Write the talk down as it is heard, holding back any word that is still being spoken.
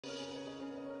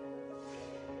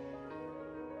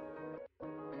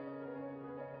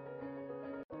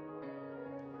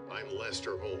I'm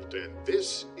Lester Holt, and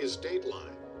this is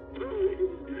Dateline.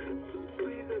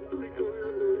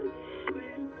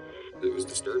 It was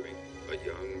disturbing. A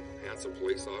young, handsome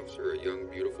police officer, a young,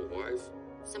 beautiful wife.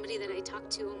 Somebody that I talk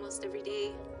to almost every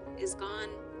day is gone.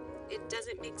 It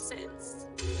doesn't make sense.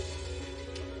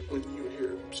 When you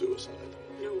hear suicide,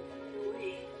 No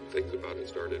way. Things about it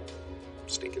started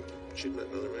stinking. she'd met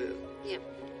another man. Yep,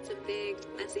 it's a big,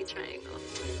 messy triangle.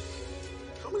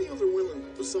 How many other women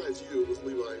besides you was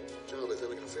Levi Chavez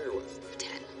having an affair with?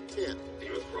 10. 10. He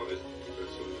was promised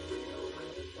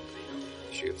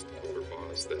she had told her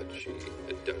boss that she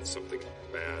had done something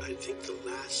bad. I think the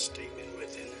last statement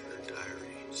within her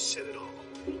diary said it all.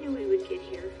 We knew we would get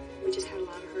here. We just had a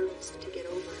lot of hurdles to get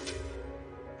over.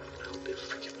 I'll never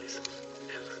forgive myself.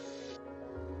 Ever.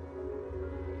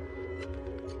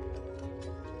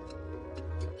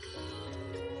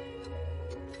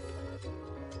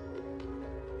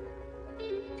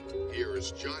 Here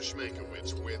is Josh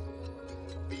Mankiewicz with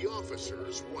The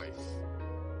Officer's Wife.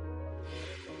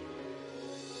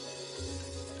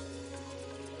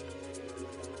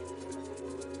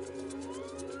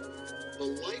 The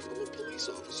life of a police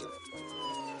officer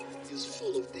is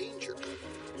full of danger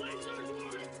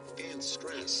and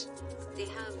stress. They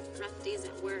have rough days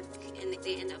at work, and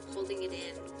they end up holding it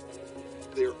in.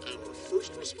 They're our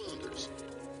first responders.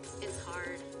 It's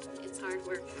hard. It's hard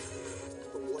work.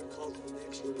 From one call to the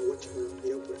next, you know what you're going to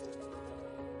be up with.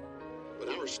 But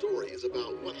our story is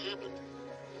about what happened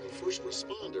when the first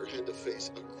responder had to face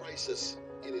a crisis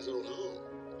in his own home.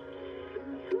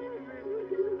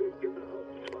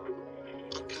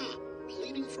 A cop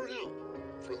pleading for help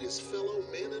from his fellow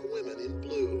men and women in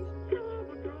blue.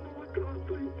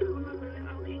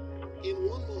 In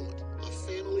one moment, a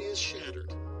family is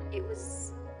shattered. It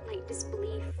was like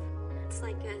disbelief. It's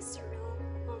like a surreal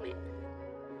moment.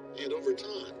 And over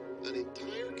time, an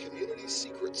entire community's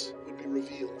secrets would be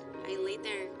revealed. I laid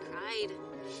there and cried.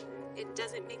 It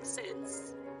doesn't make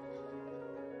sense.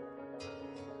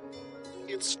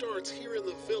 It starts here in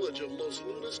the village of Los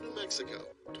Lunas, New Mexico,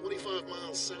 25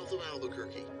 miles south of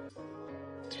Albuquerque.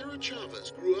 Tara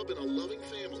Chavez grew up in a loving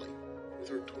family with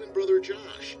her twin brother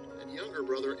Josh and younger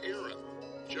brother Aaron.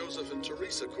 Joseph and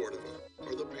Teresa Cordova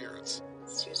are the parents.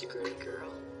 She was a great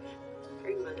girl.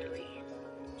 Very motherly.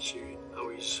 She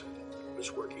always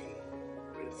was working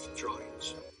with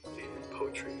drawings and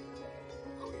poetry,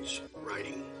 always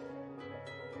writing.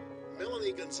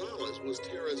 Melanie Gonzalez was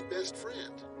Tara's best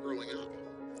friend growing up.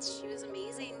 She was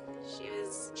amazing. She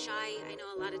was shy. I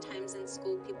know a lot of times in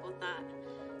school people thought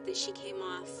that she came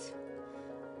off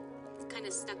kind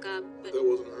of stuck up, but That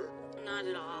wasn't her. not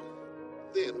at all.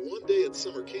 Then, one day at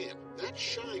summer camp, that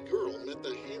shy girl met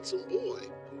the handsome boy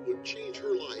who would change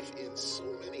her life in so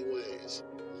many ways.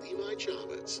 Levi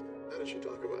Chavez. How did she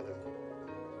talk about him?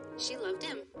 She loved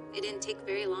him. It didn't take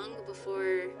very long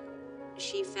before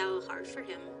she fell hard for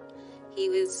him. He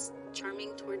was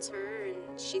charming towards her,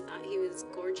 and she thought he was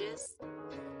gorgeous.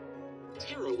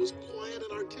 Tara was quiet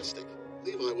and artistic.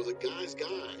 Levi was a guy's guy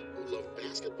who loved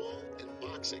basketball and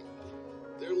boxing.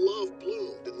 Their love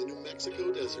bloomed in the New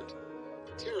Mexico desert.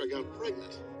 Tara got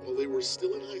pregnant while they were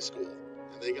still in high school,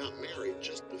 and they got married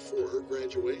just before her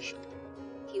graduation.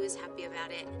 He was happy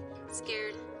about it.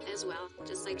 Scared as well,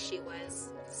 just like she was.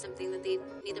 Something that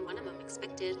neither one of them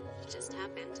expected. It just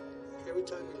happened. Every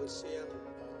time we would see them,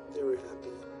 they were happy.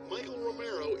 Michael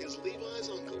Romero is Levi's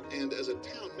uncle, and as a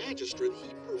town magistrate, he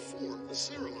performed the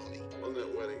ceremony. On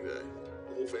that wedding day,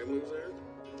 the whole family was there?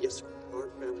 Yes, our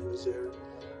family was there.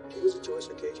 It was a joyous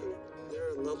occasion.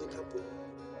 They're a lovely couple.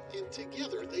 And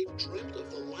together, they dreamt of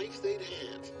the life they'd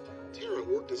have. Tara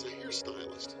worked as a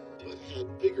hairstylist, but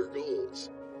had bigger goals.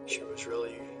 She was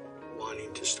really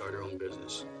wanting to start her own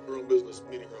business. Her own business,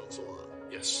 meaning her own salon.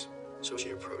 Yes. So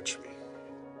she approached me.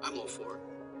 I'm all for it.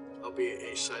 I'll be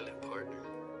a silent partner.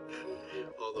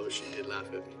 Although she did laugh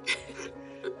at me.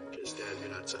 Because, Dad,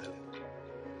 you're not silent.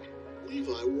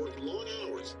 Levi worked long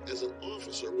hours as an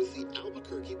officer with the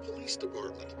Albuquerque Police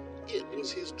Department. It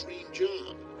was his dream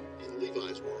job. In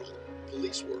Levi's world,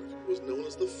 police work was known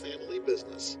as the family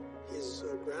business. His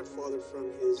grandfather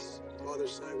from his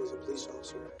father's side was a police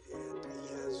officer, and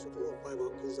he has 4 or 5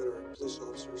 uncles that are police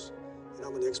officers, and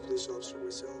I'm an ex-police officer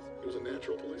myself. He was a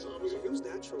natural police officer. He was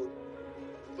natural.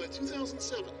 By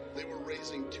 2007, they were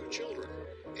raising 2 children,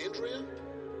 Andrea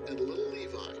and little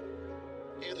Levi,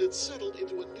 and had settled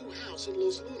into a new house in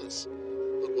Los Lunas.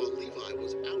 But while Levi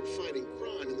was out fighting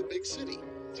crime in the big city,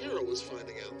 Tara was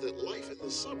finding out that life in the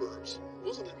suburbs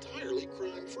wasn't entirely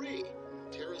crime-free.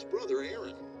 Tara's brother,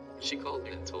 Aaron. She called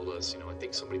me and told us, I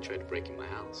think somebody tried to break in my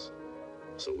house.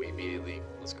 So we immediately,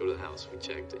 let's go to the house. We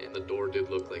checked, and the door did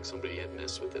look like somebody had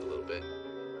messed with it a little bit.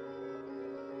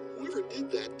 whoever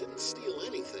did that didn't steal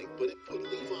anything, but it put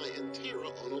Levi and Tara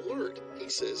on alert. He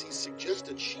says he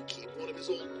suggested she keep one of his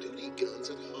old duty guns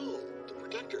at home to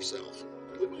protect herself.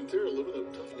 Levi and Tara live in a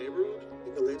tough neighborhood?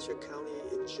 In Valencia County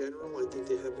in general, I think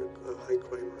they have a high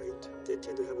crime rate. They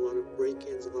tend to have a lot of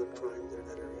break-ins, a lot of crime there in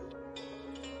that area.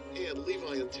 And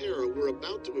Levi and Tara were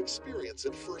about to experience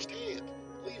it firsthand.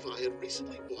 Levi had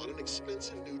recently bought an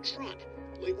expensive new truck.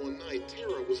 Late one night,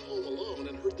 Tara was home alone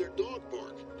and heard their dog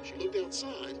bark. She looked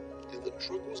outside, and the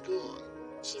truck was gone.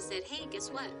 She said, hey, guess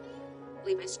what?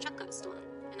 Levi's truck got stolen.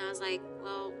 And I was like,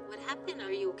 well, what happened?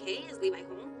 Are you okay? Is Levi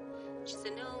home? She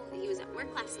said, no, he was at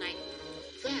work last night.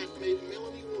 That made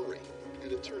Melanie worry,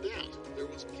 and it turned out there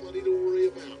was plenty to worry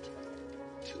about.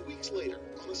 2 weeks later,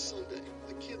 on a Sunday,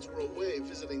 the kids were away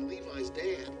visiting Levi's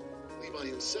dad. Levi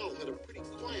himself had a pretty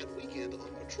quiet weekend on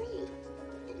patrol.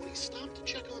 But when he stopped to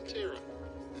check on Tara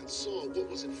and saw what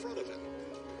was in front of him,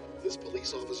 this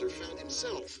police officer found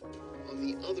himself on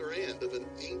the other end of an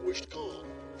anguished call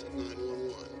to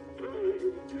 911.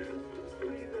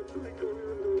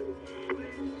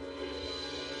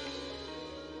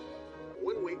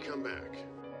 When we come back,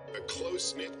 a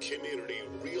close-knit community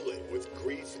reeling with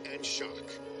grief and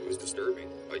shock. It was disturbing.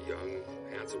 A young,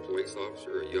 handsome police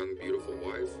officer, a young, beautiful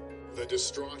wife. The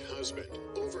distraught husband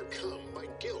overcome by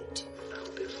guilt.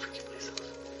 I'll never forgive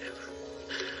myself. Never.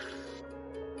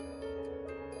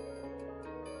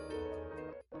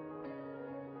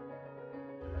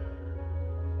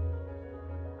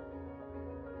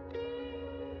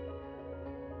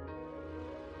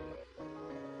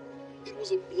 It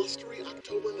was a blustery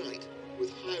October night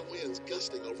with high winds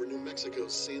gusting over New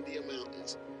Mexico's Sandia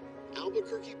Mountains.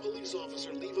 Albuquerque police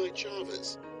officer Levi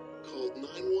Chavez called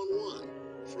 911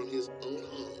 from his own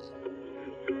home.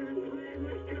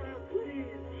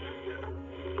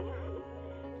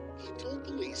 He told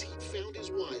police he'd found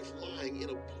his wife lying in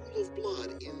a pool of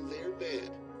blood in their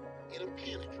bed. In a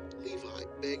panic, Levi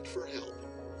begged for help.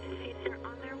 They're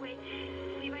on their way.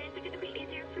 Levi, is it going to be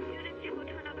easier for you to go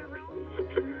to another room?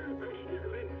 Okay.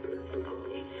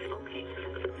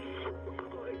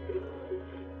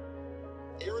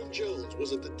 Aaron Jones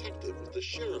was a detective with the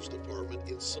sheriff's department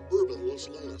in suburban Los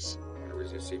Lunas. I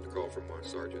received a call from my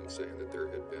sergeant saying that there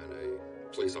had been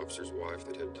a police officer's wife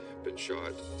that had been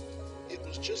shot. It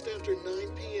was just after 9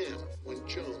 p.m. when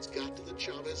Jones got to the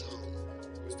Chavez home.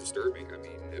 It was disturbing. I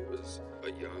mean, it was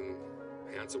a young,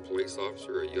 handsome police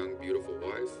officer, a young, beautiful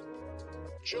wife.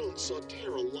 Jones saw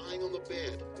Tara lying on the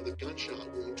bed with a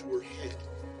gunshot wound to her head,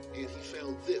 and he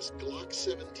found this Glock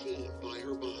 17 by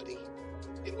her body.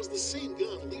 It was the same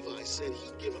gun Levi said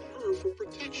he'd given her for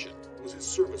protection. It was his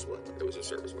service weapon. It was a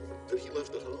service weapon. That he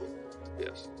left at home?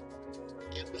 Yes.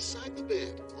 And beside the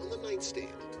bed, on the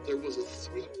nightstand, there was a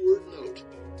 3-word note.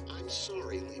 I'm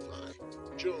sorry, Levi.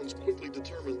 Jones quickly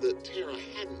determined that Tara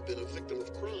hadn't been a victim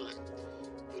of crime,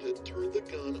 but had turned the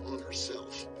gun on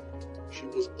herself. She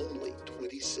was only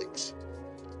 26.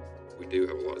 We do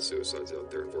have a lot of suicides out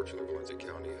there. Unfortunately, Valencia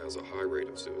County has a high rate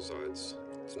of suicides.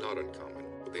 It's not uncommon,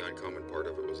 but the uncommon part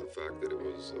of it was the fact that it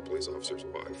was a police officer's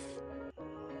wife.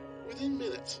 Within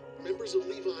minutes, members of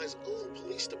Levi's own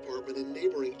police department in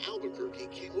neighboring Albuquerque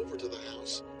came over to the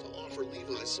house to offer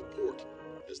Levi's support.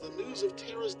 As the news of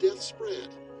Tara's death spread,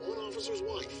 one officer's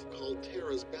wife called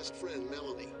Tara's best friend,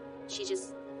 Melanie. She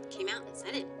just came out and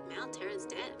said it. Mel, Tara's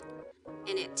dead.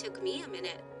 And it took me a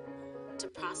minute to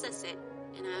process it.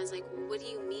 And I was like, what do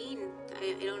you mean?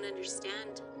 I don't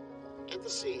understand. At the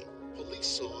scene, police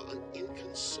saw an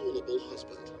inconsolable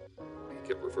husband. He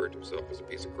kept referring to himself as a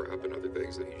piece of crap and other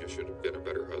things, that he just should have been a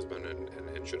better husband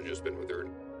and should have just been with her.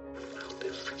 I'll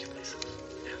never forgive myself.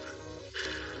 Never.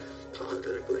 I'm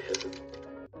gonna go ahead.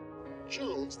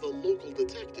 Jones, the local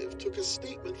detective, took a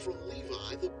statement from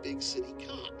Levi, the big city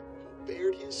cop, who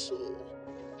bared his soul.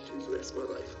 She's messed my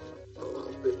life.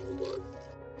 I've been for blood.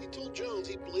 He told Jones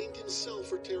he blamed himself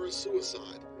for Tara's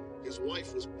suicide. His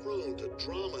wife was prone to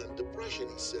drama and depression,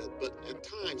 he said, but at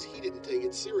times he didn't take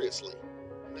it seriously.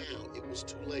 Now it was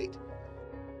too late.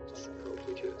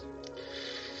 Hopefully, kids.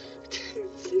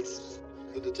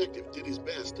 The detective did his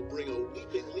best to bring a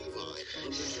weeping Levi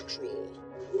under control.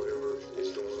 Whatever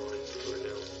is going on right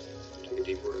now, take a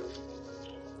deep breath.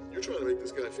 You're trying to make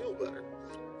this guy feel better.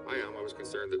 I am. I was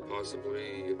concerned that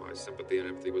possibly my sympathy and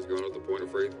empathy was gone at the point,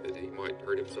 afraid that he might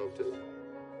hurt himself too.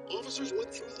 Officers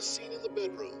went through the scene in the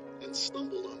bedroom and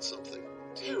stumbled on something.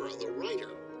 Tara, the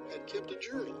writer, had kept a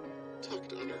journal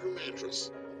tucked under her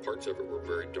mattress. Parts of it were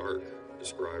very dark.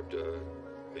 Described a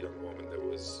young woman that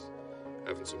was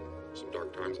having some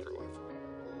dark times in her life.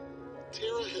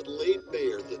 Tara had laid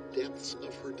bare the depths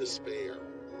of her despair,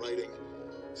 writing,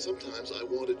 "Sometimes I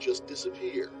want to just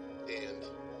disappear, and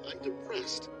I'm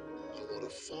depressed. I want to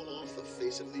fall off the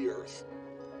face of the earth.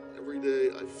 Every day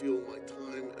I feel my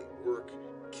time and work,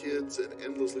 kids, and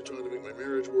endlessly trying to make my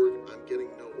marriage work, I'm getting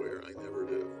nowhere. I never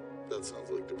do. That sounds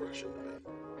like depression to me.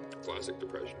 Classic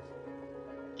depression.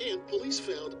 And police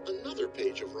found another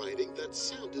page of writing that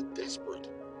sounded desperate,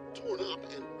 torn up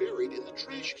and buried in the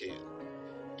trash can.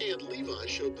 And Levi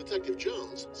showed Detective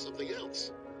Jones something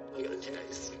else. I got a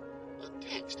text. A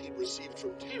text he'd received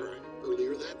from Tara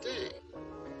earlier that day.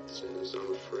 It says,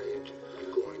 I'm afraid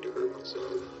I'm going to hurt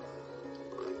myself.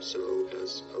 I'm so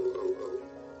S-O-O-O.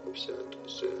 Upset,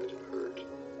 sad, hurt.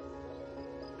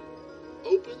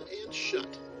 Open and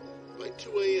shut. By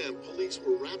 2 a.m., police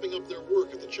were wrapping up their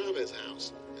work at the Chavez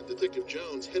house, and Detective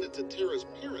Jones headed to Tara's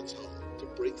parents' home to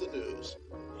break the news.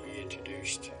 He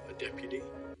introduced a deputy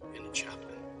and a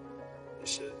chaplain. He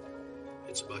said,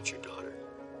 it's about your daughter.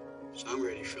 So I'm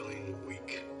already feeling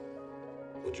weak.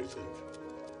 What'd you think?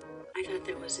 I thought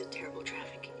there was a terrible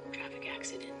traffic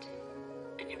accident.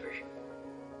 I never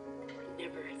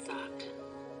thought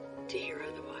to hear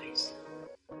otherwise.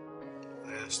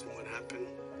 I asked him what happened,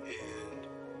 and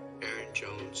Aaron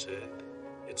Jones said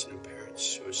it's an apparent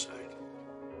suicide.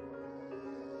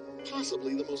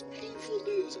 Possibly the most painful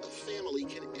news a family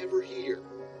can ever hear.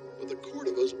 But the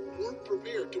Cordovas weren't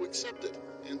prepared to accept it,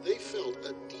 and they felt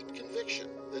a deep conviction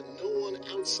that no one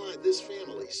outside this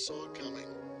family saw coming.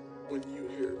 When you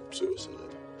hear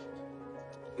suicide,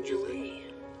 what'd you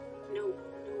think? No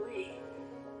way.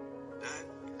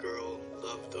 That girl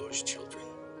loved those children.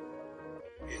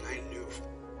 And I knew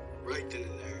right then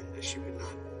and there that she would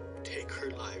not take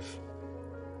her life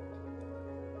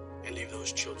and leave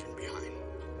those children behind.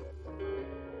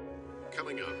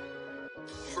 Coming up,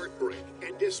 heartbreak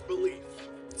and disbelief.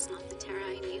 It's not the Tara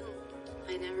I knew.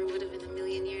 I never would have in a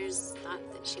million years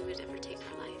thought that she would ever take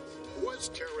her life. Was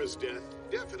Tara's death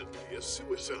definitely a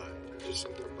suicide? Just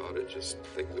something about it, just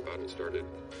thinking about it started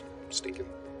stinking.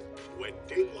 When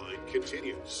Dateline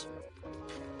continues.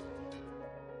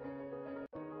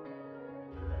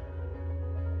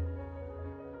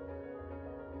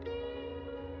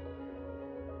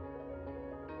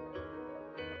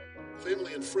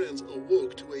 Family and friends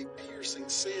awoke to a piercing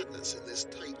sadness in this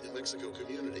tight New Mexico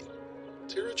community.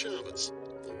 Tara Chavez,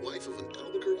 the wife of an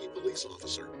Albuquerque police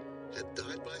officer, had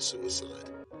died by suicide.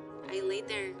 I laid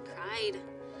there and cried.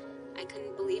 I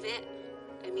couldn't believe it.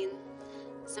 I mean,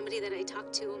 somebody that I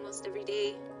talk to almost every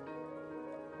day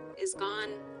is gone,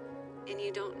 and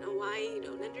you don't know why, you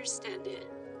don't understand it.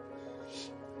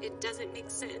 It doesn't make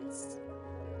sense.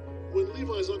 When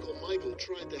Levi's Uncle Michael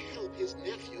tried to help his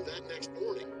nephew that next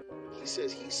morning, he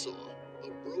says he saw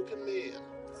a broken man.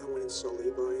 I went and saw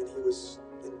Levi, and he was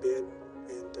in bed,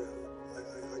 and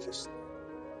I just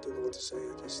don't know what to say.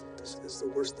 This is the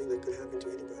worst thing that could happen to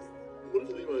anybody. What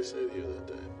did Levi say to you that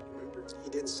day? Remember? He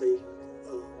didn't say.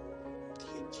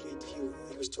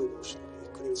 He was too emotional. He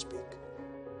couldn't speak.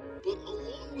 But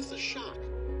along with the shock,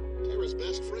 Tara's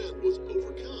best friend was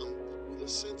overcome with a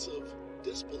sense of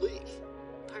disbelief.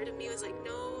 Part of me was like,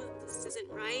 no, this isn't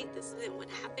right. This isn't what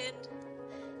happened.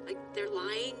 Like, they're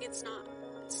lying. It's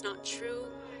not true.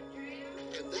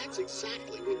 And that's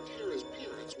exactly what Tara's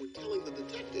parents were telling the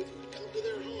detective who'd come to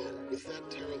their home with that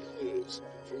terrible news.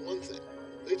 For one thing,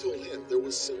 they told him there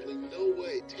was simply no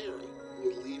way Tara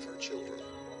would leave her children.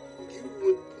 You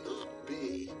would not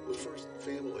be the first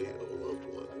family of a loved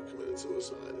one who committed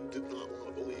suicide and did not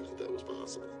want to believe that that was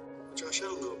possible. Josh, I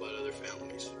don't know about other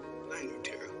families, but I knew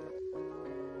Tara.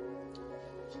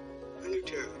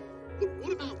 But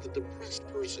what about the depressed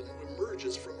person who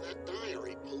emerges from that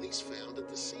diary police found at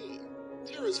the scene?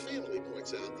 Tara's family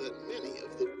points out that many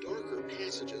of the darker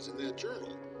passages in that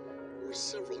journal were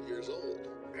several years old.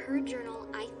 Her journal,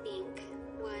 I think,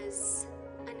 was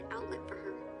an outlet for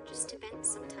her, just to vent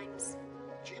sometimes.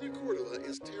 Gina Cordova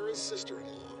is Tara's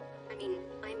sister-in-law. I mean,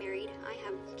 I'm married, I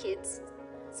have kids.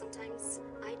 Sometimes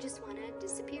I just want to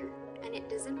disappear. And it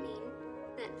doesn't mean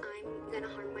that I'm going to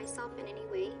harm myself in any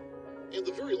way. And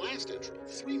the very last entry,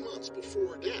 3 months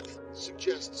before her death,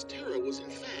 suggests Tara was in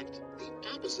fact the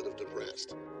opposite of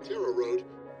depressed. Tara wrote,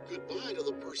 "Goodbye to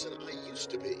the person I used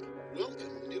to be.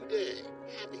 Welcome, new day,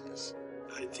 happiness."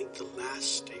 I think the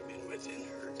last statement within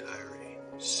her diary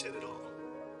said it all.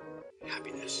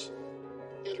 Happiness.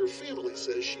 And her family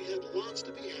says she had lots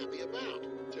to be happy about.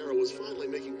 Tara was finally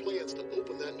making plans to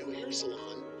open that new hair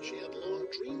salon she had long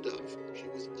dreamed of. She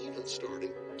was even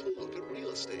starting to look at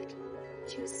real estate.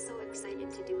 She was so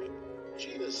excited to do it.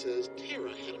 Gina says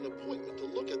Tara had an appointment to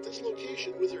look at this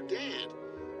location with her dad,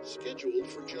 scheduled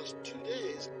for just 2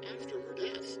 days after her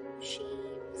death. She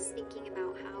was thinking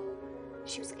about how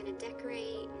she was going to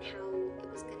decorate and how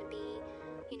it was going to be,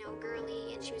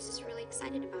 girly, and she was just really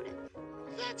excited about it.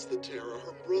 That's the Tara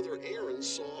her brother Aaron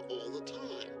saw all the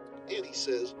time. And he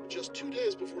says just 2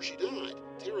 days before she died,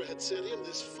 Tara had sent him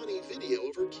this funny video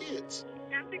of her kids.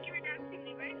 Sounds like you were dancing,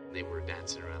 Levi. They were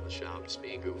dancing around the shop, just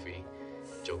being goofy,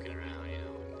 joking around, you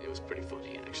know, and it was pretty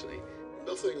funny, actually.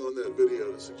 Nothing on that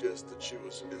video to suggest that she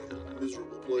was in a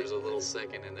miserable place. There's a little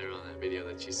second in there on that video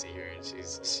that you see her, and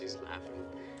she's laughing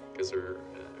because her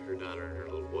daughter and her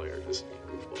little boy are just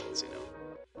goofballs, you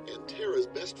know. And Tara's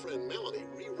best friend Melanie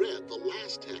reread the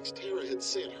last text Tara had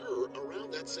sent her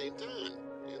around that same time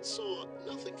and saw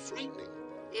nothing frightening.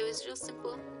 It was real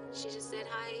simple. She just said,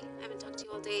 "Hi, I haven't talked to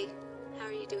you all day. How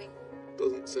are you doing?"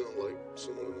 Doesn't sound like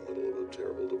someone in the middle of a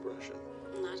terrible depression.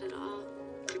 Not at all.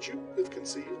 Could you have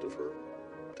conceived of her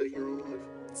taking her own life?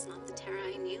 It's not the Tara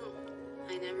I knew.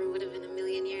 I never would have in a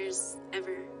million years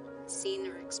ever seen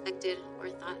or expected or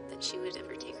thought that she would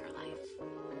ever take her life.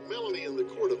 Melanie and the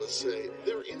Cordovas say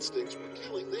their instincts were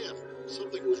telling them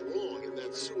something was wrong in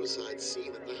that suicide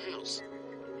scene at the house,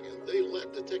 and they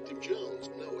let Detective Jones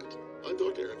know it. I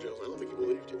talked to Aaron Jones. I don't think he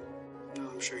believed you. No,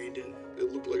 I'm sure you didn't.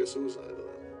 It looked like a suicide to them.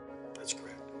 That's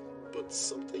correct. But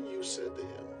something you said to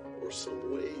him, or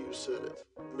some way you said it,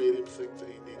 made him think that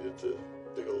he needed to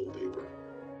dig a little deeper.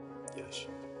 Yes.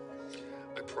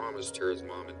 I promised Tara's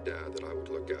mom and dad that I would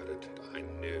look at it. I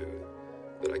knew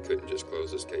that I couldn't just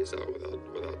close this case out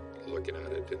without looking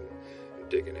at it and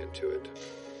digging into it.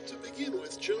 To begin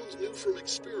with, Jones knew from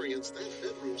experience that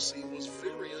bedroom scene was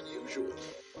very unusual.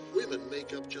 Women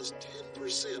make up just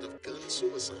 10% of gun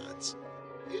suicides.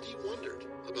 And he wondered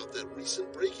about that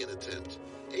recent break-in attempt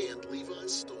and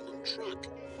Levi's stolen truck.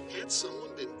 Had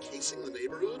someone been casing the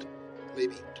neighborhood?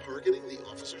 Maybe targeting the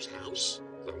officer's house?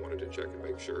 I wanted to check and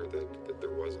make sure that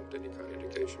there wasn't any kind of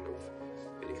indication of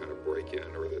any kind of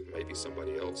break-in, or that maybe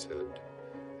somebody else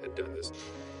had done this.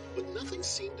 But nothing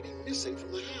seemed to be missing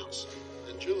from the house,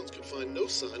 and Jones could find no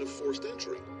sign of forced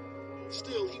entry.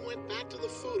 Still, he went back to the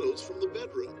photos from the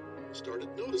bedroom, started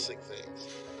noticing things,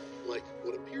 like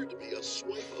what appeared to be a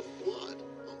swipe of blood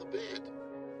on the bed.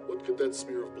 What could that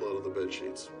smear of blood on the bed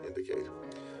sheets indicate?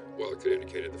 Well, it could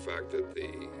indicate the fact that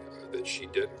that she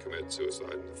didn't commit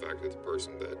suicide, and the fact that the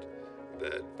person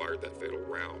that fired that fatal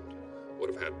round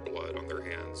would have had blood on their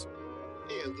hands.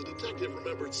 And the detective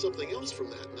remembered something else from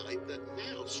that night that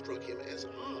now struck him as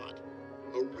odd.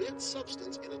 A red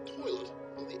substance in a toilet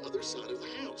on the other side of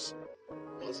the house.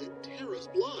 Was it Tara's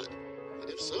blood? And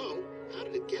if so, how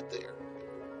did it get there?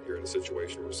 You're in a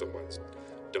situation where someone's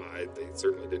died. They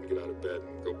certainly didn't get out of bed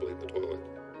and go bleed in the toilet.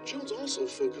 Jones also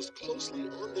focused closely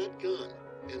on that gun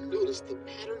and noticed the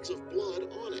patterns of blood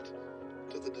on it.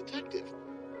 To the detective,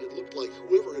 it looked like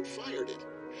whoever had fired it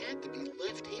had to be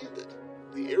left-handed.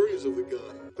 The areas of the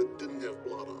gun that didn't have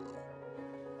blood on them.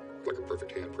 Like a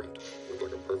perfect handprint. Looked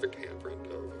like a perfect handprint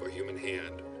of a human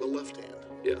hand. The left hand.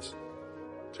 Yes.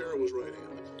 Tara was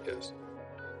right-handed. Yes.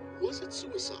 Was it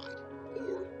suicide?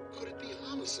 Or could it be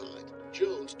homicide?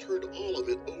 Jones turned all of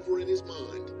it over in his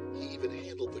mind. He even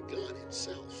handled the gun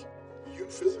himself. You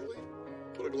physically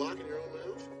put a Glock in your own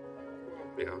mouth?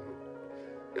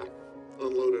 Yeah.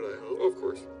 Unloaded, I hope. Oh, of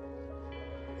course.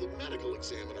 The medical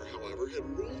examiner, however,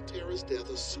 had ruled Tara's death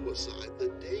a suicide the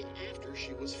day after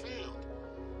she was found.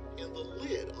 And the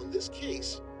lid on this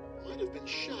case might have been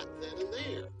shut then and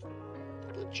there.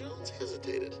 But Jones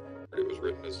hesitated. It was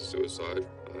written as a suicide.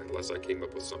 Unless I came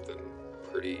up with something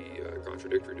pretty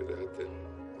contradictory to that, then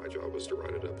my job was to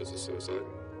write it up as a suicide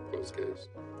and close the case.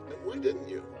 And why didn't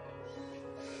you?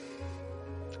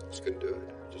 Just couldn't do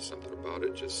it. Just something about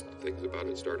it, just things about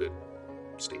it started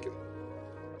stinking.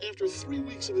 After 3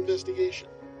 weeks of investigation,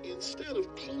 instead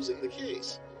of closing the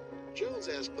case, Jones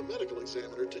asked the medical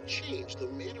examiner to change the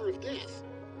manner of death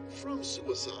from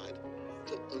suicide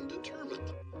to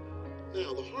undetermined.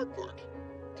 Now the hard part,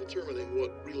 determining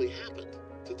what really happened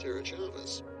to Tara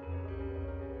Chavez.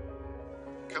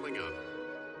 Coming up,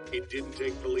 it didn't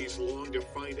take police long to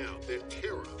find out that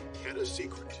Tara had a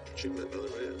secret. She met another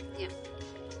man. Yeah.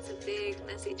 It's a big,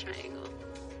 messy triangle.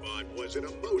 But was it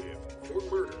a motive for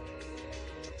murder?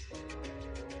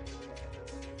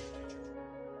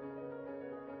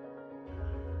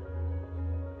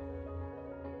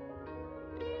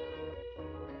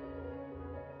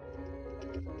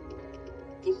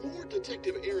 The more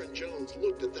Detective Aaron Jones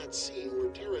looked at that scene where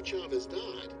Tara Chavez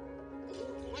died, the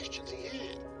more questions he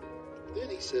had. Then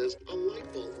he says a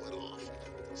light bulb went off,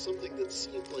 something that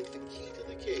seemed like the key to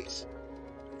the case.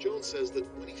 Jones says that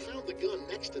when he found the gun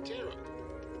next to Tara,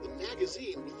 the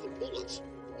magazine with the bullets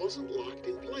wasn't locked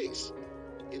in place.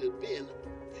 It had been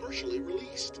partially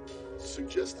released.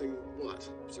 Suggesting what?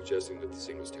 Suggesting that the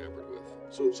scene was tampered with.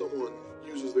 So if someone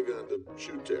uses the gun to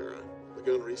shoot Tara,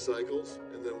 The gun recycles,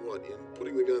 and then what? In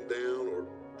putting the gun down or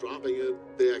dropping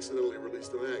it, they accidentally release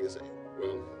the magazine.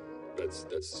 Well, that's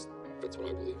what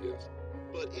I believe, yes.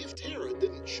 But if Tara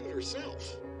didn't shoot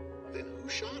herself, then who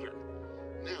shot her?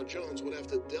 Now Jones would have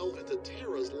to delve into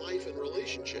Tara's life and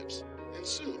relationships. And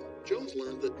soon, Jones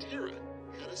learned that Tara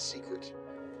had a secret.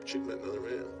 She'd met another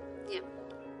man. Yep.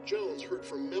 Jones heard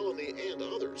from Melanie and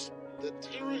others that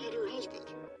Tara and her husband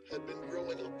had been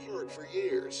growing apart for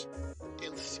years.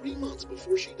 And 3 months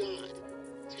before she died,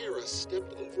 Tara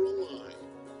stepped over a line.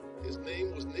 His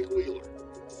name was Nick Wheeler.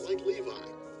 Like Levi,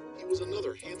 he was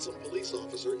another handsome police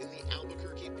officer in the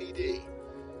Albuquerque PD.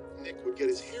 Nick would get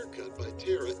his hair cut by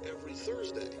Tara every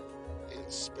Thursday,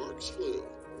 and sparks flew.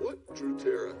 What drew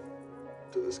Tara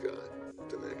to this guy,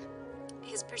 to Nick?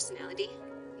 His personality.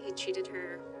 He treated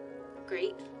her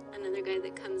great. Another guy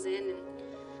that comes in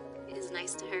and is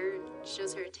nice to her, and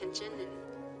shows her attention, and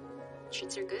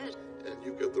treats her good. And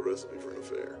you've got the recipe for an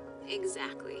affair.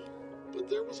 Exactly. But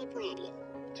there was a problem.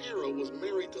 Tara was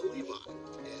married to Levi,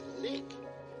 and Nick.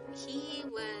 He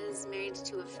was married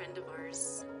to a friend of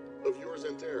ours. Of yours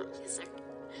and Tara's? Yes, sir.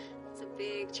 It's a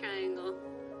big triangle.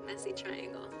 Messy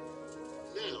triangle.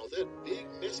 Now, that big,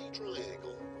 messy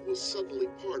triangle was suddenly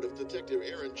part of Detective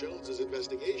Aaron Jones's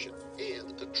investigation,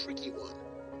 and a tricky one.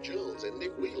 Jones and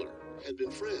Nick Wheeler had been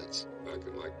friends. Back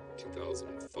in like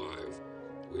 2005,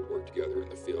 we'd worked together in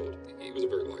the field. He was a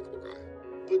very likable guy.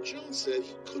 But Jones said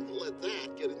he couldn't let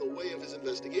that get in the way of his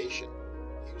investigation.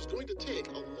 He was going to take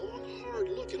a long, hard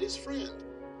look at his friend.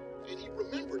 And he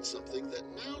remembered something that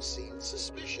now seemed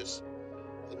suspicious.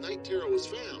 The night Tara was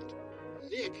found,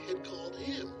 Nick had called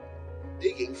him,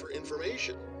 digging for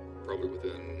information. Probably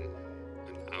within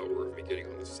an hour of me getting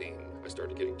on the scene, I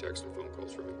started getting texts and phone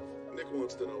calls from him. Nick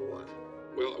wants to know what?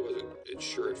 Well, I wasn't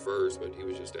sure at first, but he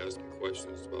was just asking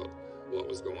questions about what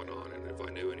was going on and if I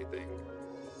knew anything.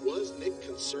 Was Nick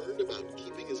concerned about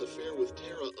keeping his affair with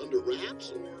Tara under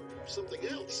wraps or something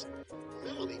else?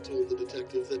 Melanie told the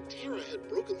detective that Tara had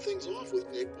broken things off with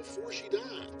Nick before she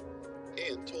died,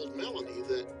 and told Melanie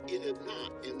that it had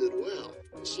not ended well.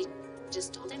 She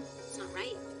just told him it's not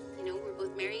right. You know, we're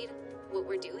both married. What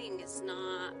we're doing is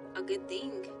not a good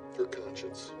thing. Her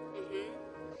conscience. Mm-hmm.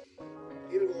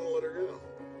 He didn't want to let her go.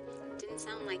 Didn't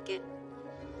sound like it.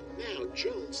 Now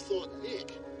Jones thought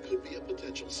Nick could be a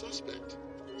potential suspect.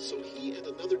 So he and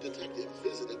another detective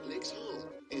visited Nick's home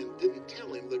and didn't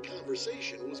tell him the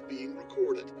conversation was being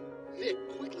recorded. Nick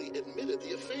quickly admitted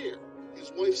the affair.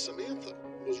 His wife Samantha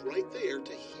was right there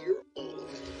to hear all of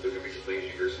it. Look at me, please. You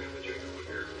hear Samantha Jacob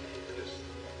here.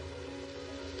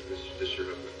 This your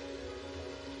husband?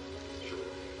 Sure.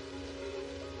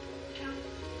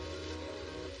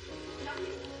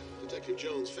 Detective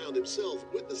Jones found himself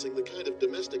witnessing the kind of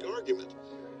domestic argument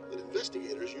that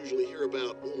investigators usually hear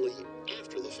about only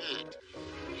after the fact.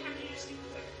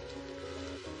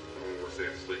 We're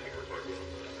saying sleeping, we're talking about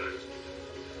sex.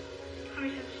 How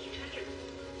many times did you touch her?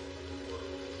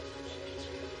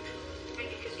 When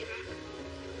did you get back?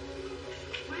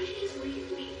 Why did you just leave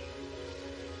me?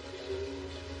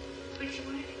 But you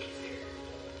wanted to kiss her.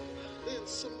 Then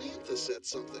Samantha said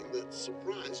something that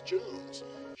surprised Jones.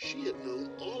 She had known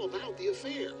all about the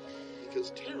affair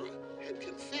because Tara had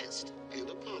confessed and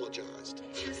apologized.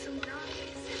 She was so nice.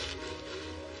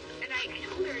 And I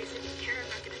told her, I said, Tara's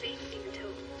not going to say anything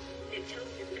until Nick tells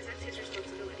her, because that's his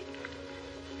responsibility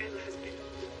as a husband.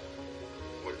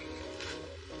 What did you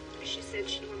say? She said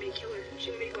she didn't want me to kill her.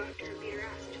 She wanted me to go after her and beat her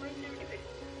ass. I told her I'd never do it.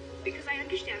 Because I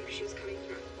understand where she was coming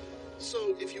from.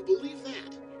 So, if you believe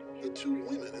that, the two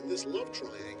women in this love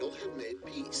triangle had made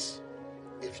peace.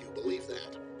 If you believe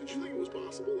that. Did you think it was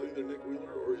possible that either Nick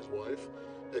Wheeler or his wife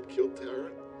had killed Tara?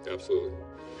 Absolutely.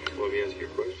 Well, let me ask you a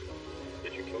question.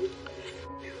 Did you kill her?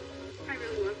 I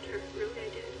really loved her. Really, I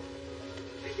did.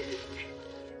 I did.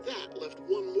 That left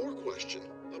one more question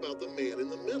about the man in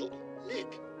the middle,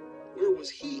 Nick. Where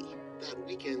was he that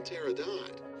weekend Tara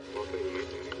died? One thing to make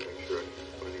sure I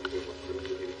find him able to prove that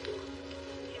he didn't kill her.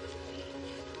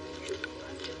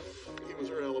 He was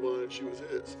her alibi and she was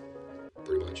his.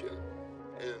 Pretty much, yeah.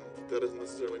 And that doesn't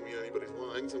necessarily mean anybody's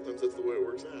lying. Sometimes that's the way it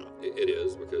works out. It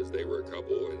is, because they were a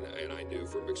couple, and I knew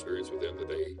from experience with them that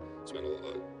they spent a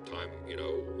lot of time,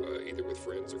 either with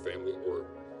friends or family or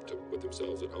with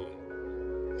themselves at home.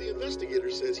 The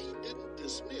investigator says he didn't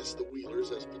dismiss the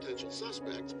Wheelers as potential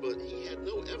suspects, but he had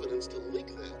no evidence to link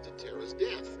them to Tara's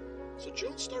death. So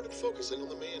Jones started focusing on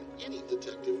the man any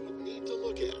detective would need to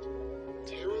look at,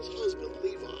 Tara's husband,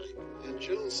 Levi. And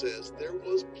Jones says there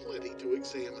was plenty to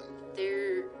examine.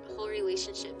 Their whole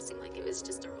relationship seemed like it was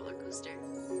just a roller coaster.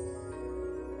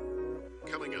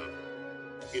 Coming up,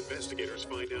 Investigators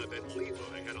find out that Levi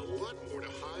had a lot more to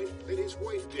hide than his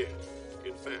wife did.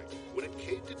 In fact, when it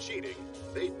came to cheating,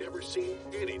 they'd never seen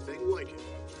anything like it.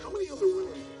 How many other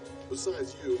women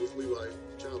besides you was Levi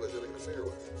Chavez having an affair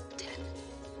with? 10.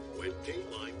 When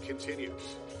Dateline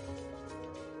continues.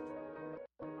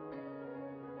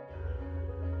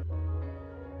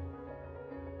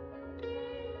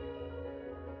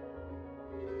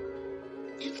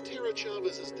 If Tara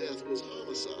Chavez's death was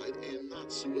homicide and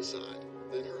not suicide,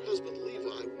 then her husband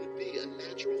Levi would be a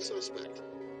natural suspect.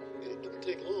 And it didn't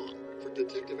take long for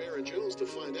Detective Aaron Jones to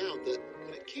find out that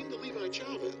when it came to Levi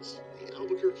Chavez, the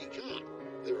Albuquerque cop,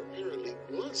 there apparently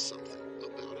was something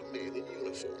about a man in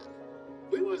uniform.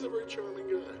 Levi's a very charming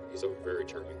guy. He's a very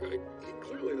charming guy. He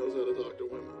clearly knows how to talk to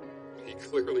women. He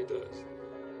clearly does.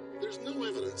 There's no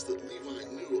evidence that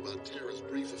Levi knew about Tara's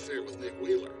brief affair with Nick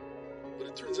Wheeler, but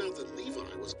it turns out that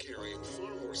Levi was carrying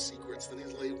far more secrets than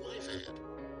his late wife had.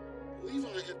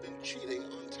 Levi had been cheating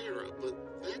on Tara,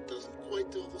 but that doesn't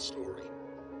quite tell the story.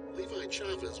 Levi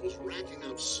Chavez was racking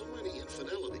up so many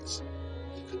infidelities,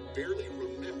 he could barely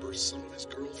remember some of his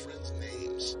girlfriends'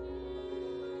 names.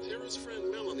 Tara's friend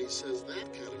Melanie says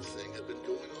that kind of thing had been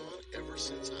going on ever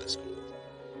since high school.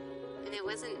 And it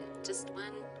wasn't just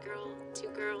one girl, 2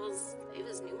 girls, it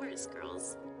was numerous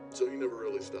girls. So you never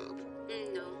really stopped?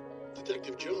 No.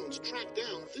 Detective Jones tracked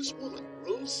down this woman,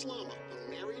 Rose Slama,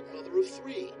 a married mother of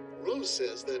 3. Rose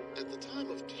says that at the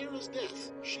time of Tara's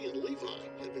death, she and Levi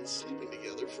had been sleeping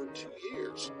together for 2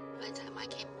 years. By the time I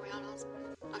came around,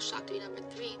 I was shocked to be number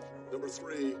 3. Number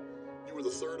 3, you were the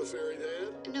third affair he'd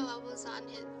had? No, I was on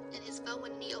his phone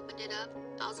when he opened it up.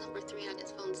 I was number 3 on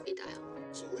his phone speed dial.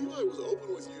 So Levi was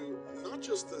open with you, not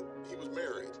just that he was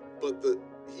married, but that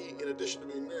he, in addition to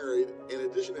being married, and in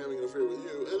addition to having an affair with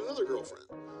you, had another girlfriend.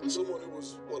 Mm-hmm. Someone who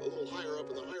was, a little higher up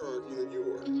in the hierarchy than you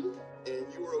were. Mm-hmm. And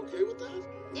you were okay with that?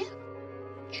 Yeah.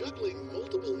 Juggling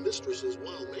multiple mistresses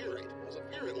while married was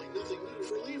apparently nothing new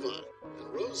for Levi,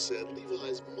 and Rose said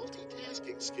Levi's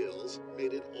multitasking skills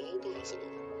made it all possible.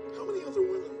 How many other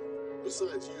women,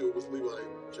 besides you, was Levi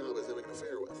Chavez having an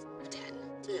affair with? 10.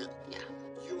 10? Yeah.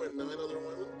 You and 9 other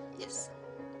women? Yes.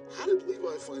 How did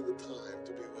Levi find the time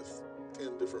to be with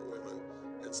 10 different women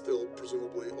and still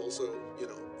presumably also,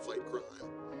 fight crime?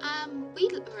 We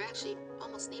were actually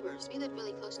almost neighbors. We lived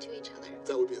really close to each other.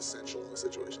 That would be essential in a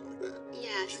situation like that.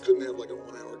 Yes. You couldn't have like a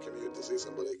 1-hour commute to see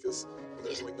somebody because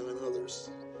there's like 9 others.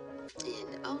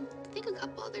 And I think a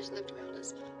couple others lived around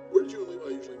us. Where did you and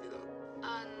Levi usually meet up?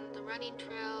 On the running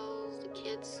trails, the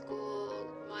kids' school,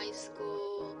 my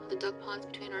school, the duck ponds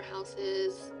between our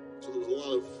houses. So there was a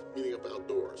lot of meeting up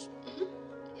outdoors. Mm-hmm.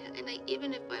 Yeah, and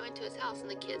even if I went to his house and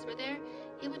the kids were there,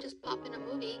 he would just pop in a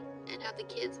movie and have the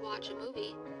kids watch a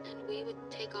movie, and we would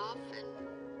take off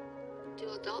and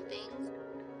do adult things.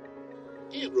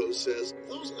 And Rose says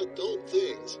those adult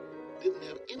things didn't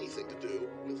have anything to do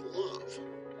with love.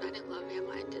 I didn't love him,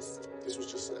 This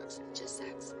was just sex. Just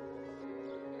sex.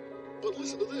 But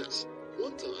listen to this.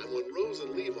 One time when Rose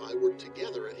and Levi were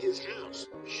together at his house,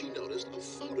 she noticed a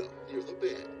photo near the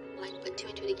bed. Like, put 2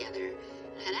 and 2 together.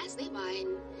 I had asked Levi,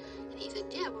 and he said,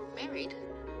 yeah, we're married.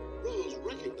 Rose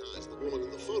recognized the woman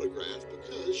in the photograph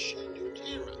because she knew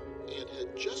Tara and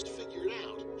had just figured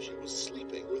out she was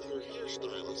sleeping with her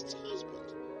hairstylist's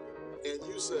husband. And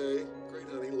you say, great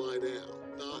honey, lie down.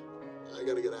 Not, I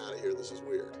gotta get out of here, this is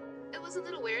weird. It was a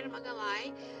little weird, I'm not gonna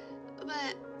lie,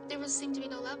 but there seemed to be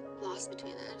no love lost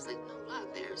between them. There was no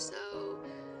love there, so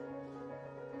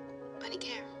I didn't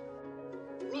care.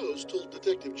 Rose told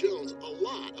Detective Jones a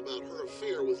lot about her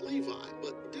affair with Levi,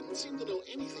 but didn't seem to know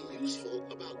anything useful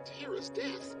about Tara's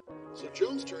death. So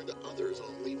Jones turned to others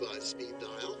on Levi's speed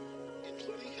dial,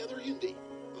 including Heather Hindy,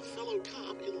 a fellow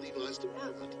cop in Levi's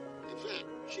department. In fact,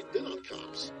 she'd been on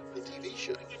Cops, the TV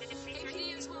show.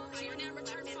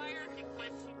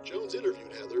 Jones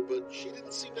interviewed Heather, but she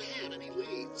didn't seem to have any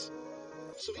leads.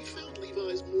 So he found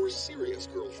Levi's more serious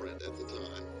girlfriend at the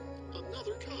time,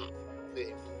 another cop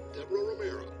named Deborah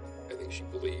Romero. I think she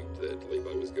believed that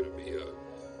Levi was going to be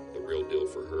the real deal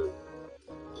for her.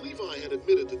 Levi had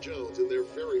admitted to Jones in their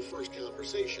very first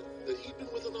conversation that he'd been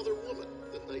with another woman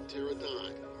the night Tara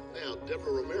died. Now,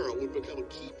 Deborah Romero would become a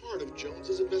key part of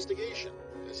Jones's investigation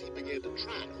as he began to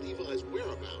track Levi's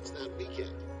whereabouts that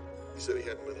weekend. He said he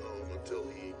hadn't been home until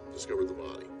he discovered the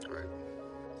body. Right.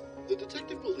 The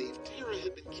detective believed Tara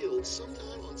had been killed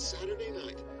sometime on Saturday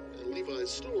night, and Levi's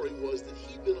story was that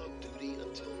he'd been on duty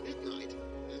until midnight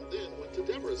and then went to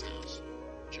Deborah's house.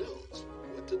 Jones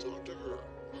went to talk to her.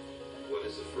 What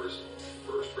is the first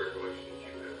recollection that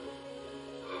you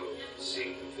have of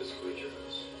seeing him physically at your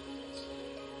house?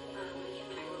 When I woke up, he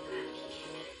came into the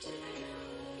bedroom.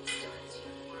 He still had his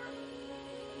uniform.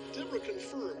 Barbara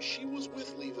confirmed she was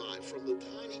with Levi from the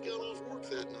time he got off work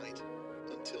that night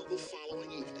until the following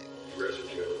evening.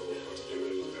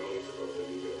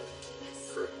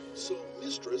 Correct. So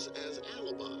Mistress as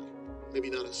alibi. Maybe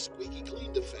not a squeaky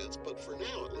clean defense, but for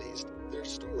now at least, their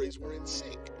stories were in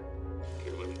sync.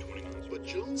 11:29. But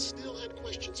Jones still had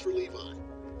questions for Levi.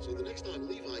 So the next time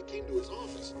Levi came to his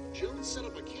office, Jones set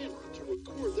up a camera to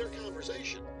record their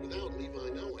conversation without Levi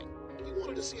knowing. He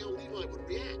wanted to see how Levi would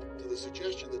react to the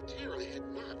suggestion that Tara had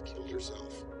not killed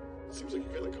herself. It seems like you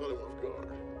kind of caught him off guard.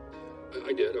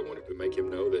 I did. I wanted to make him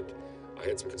know that I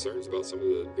had some concerns about some of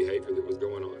the behavior that was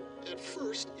going on. At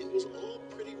first, it was all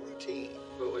pretty routine.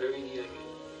 But whatever you need, I mean,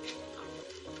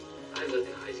 I have nothing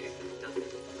to hide you. Nothing.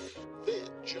 Then,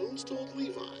 Jones told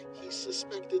Levi he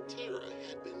suspected Tara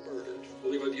had been murdered.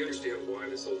 Well, Levi, do you understand why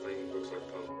this whole thing looks like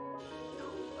a puzzle? No,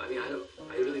 I mean, I don't.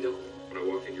 I really don't. When I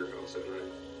walked in your house that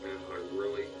night, man, I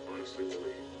really, honestly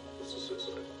believe this is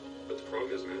suicide. But the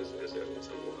problem is, man, is evidence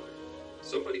don't lie.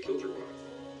 Somebody killed your wife.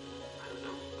 I don't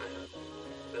know.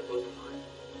 That blows my mind.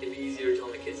 It'd be easier to tell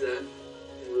my kids that,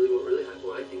 and what really happened,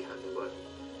 what I think happened, but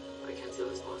I can't see how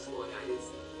it's possible. I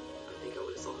think I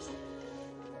would have saw something.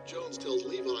 Jones tells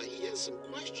Levi he has some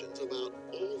questions about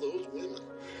all those women.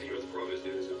 You know, the problem is,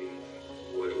 dude, is, I mean,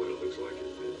 what it looks like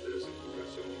is that you've got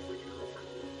so many freaking girlfriends.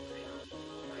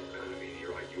 I mean,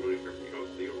 you're like, you don't even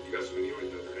remember, you got so many, you don't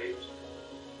even know their names.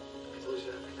 I told you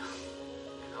that, I know.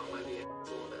 It might be a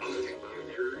fool, but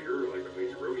You're like a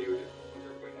Major Romeo, dude.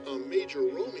 A Major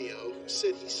Romeo who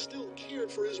said he still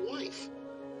cared for his wife,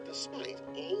 despite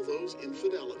all those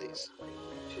infidelities.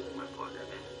 She's like my partner,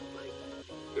 man. Like,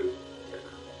 Who? Tara.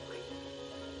 Like,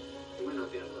 we might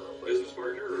not be in love, but Business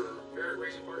partner or parent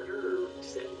raising partner or?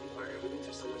 just anything partner. We've been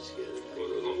through so much together. Well,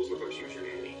 it almost looked like she was your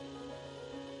nanny.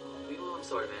 You know, I'm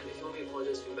sorry, man. If you want me to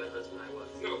apologize for being a bad husband, I was.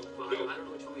 No, Well, no. I don't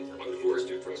know what you want me to tell I'm you. divorced,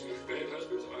 dude. Trust me. Bad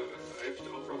husbands,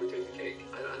 I'll probably take the cake.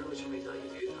 I don't know what you want me to tell you,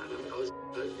 dude. I was a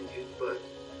husband, dude, but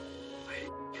I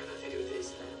had nothing to do with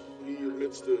this, man. He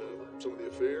admits to some of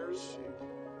the affairs.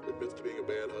 He admits to being a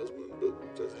bad husband, but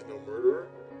says he's no murderer.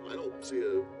 I don't see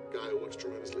a guy who looks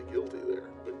tremendously guilty there,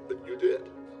 but you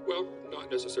did. Well, not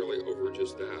necessarily over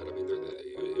just that. I mean,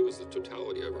 it was the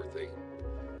totality of everything.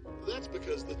 That's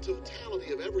because the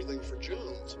totality of everything for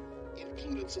Jones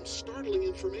included some startling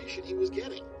information he was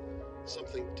getting.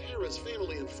 Something Tara's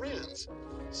family and friends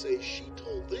say she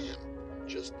told them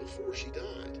just before she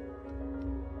died.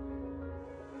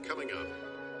 Coming up,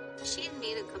 She had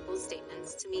made a couple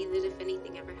statements to me that if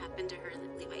anything ever happened to her,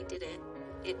 that Levi did it.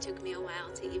 It took me a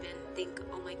while to even think,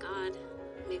 oh my God,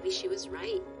 maybe she was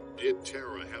right. did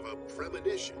Tara have a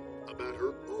premonition about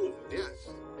her own death?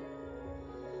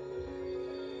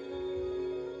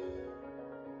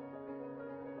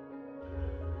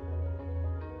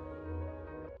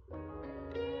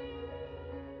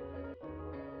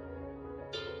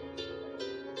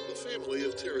 The family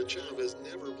of Tara Chavez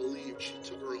never believed she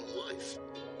took her own life.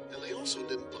 And they also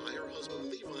didn't buy her husband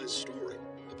Levi's story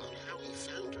about how he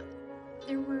found her.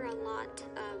 There were a lot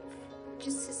of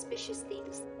just suspicious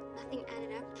things. Nothing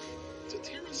added up. To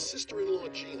Tara's sister-in-law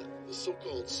Gina, the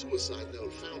so-called suicide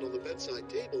note found on the bedside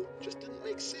table just didn't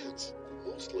make sense.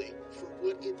 Mostly for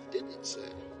what it didn't say.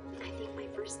 I think my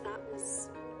first thought was,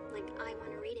 like, I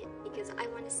want to read it because I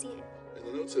want to see it. And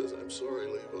the note says, I'm sorry,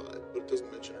 Levi, but it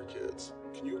doesn't mention her kids.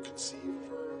 Can you conceive of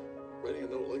her writing a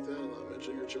note like that and not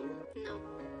mentioning her children? No,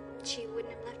 she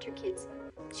wouldn't have left her kids.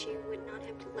 She would not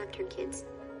have left her kids.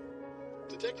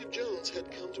 Detective Jones had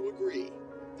come to agree.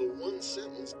 The one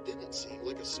sentence didn't seem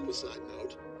like a suicide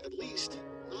note. At least,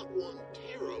 not one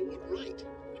Tara would write.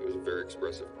 She was a very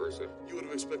expressive person. You would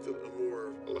have expected a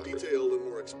more Elaborate. detailed and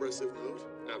more expressive note.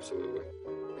 Absolutely.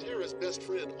 Tara's best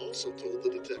friend also told the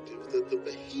detective that the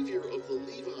behavior of the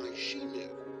Levi she knew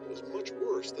was much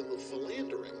worse than the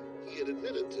philandering he had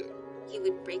admitted to. He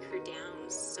would break her down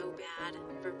so bad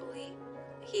verbally.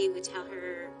 He would tell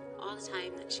her all the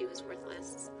time that she was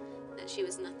worthless, that she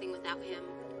was nothing without him.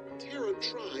 Tara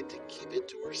tried to keep it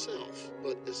to herself,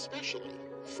 but especially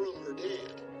from her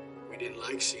dad. We didn't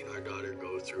like seeing our daughter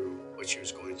go through what she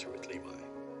was going through with Levi.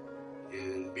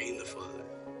 And being the father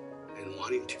and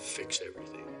wanting to fix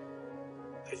everything,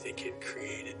 I think it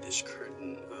created this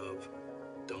curtain of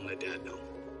don't let dad know.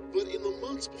 But in the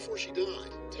months before she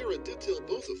died, Tara did tell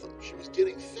both of them she was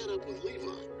getting fed up with Levi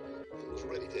and was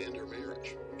ready to end her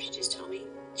marriage. She just told me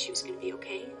she was going to be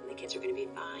okay, and the kids were going to be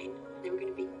fine. They were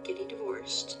going to be getting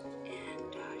divorced,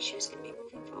 and she was going to be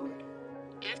moving forward.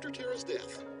 After Tara's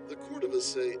death, the Cordovas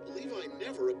say Levi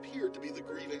never appeared to be the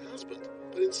grieving husband,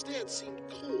 but instead seemed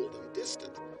cold and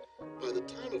distant. By the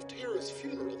time of Tara's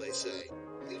funeral, they say,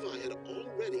 Levi had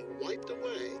already wiped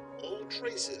away all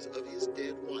traces of his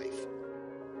dead wife.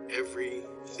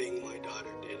 Everything my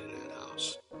daughter did in that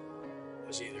house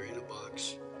was either in a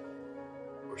box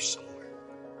or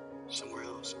somewhere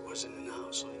else. It wasn't in the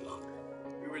house any longer.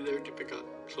 We were there to pick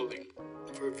up clothing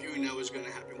for a viewing that was going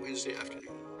to happen Wednesday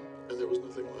afternoon. And there was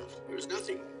nothing left. There was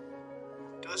nothing.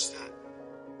 Who does that?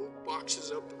 Who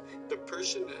boxes up the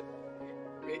person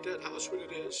that made that house what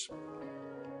it is?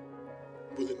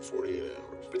 Within 48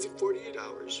 hours. Within 48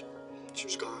 hours, she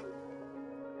was gone.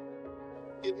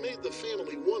 It made the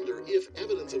family wonder if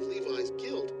evidence of Levi's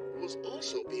guilt was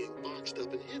also being boxed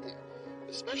up and hidden,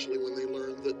 especially when they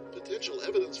learned that potential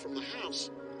evidence from the house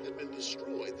had been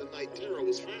destroyed the night Tara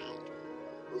was found.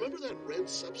 Remember that red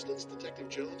substance Detective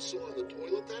Jones saw in the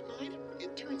toilet that night?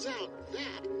 It turns out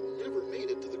that never made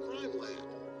it to the crime lab.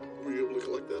 Were you able to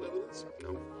collect that evidence?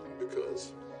 No.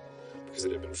 Because? Because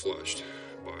it had been flushed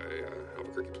by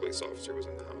Albuquerque police officer who was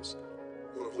in the house.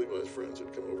 One of Levi's friends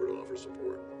had come over to offer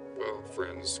support. Well,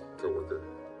 friends, co-worker.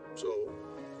 So,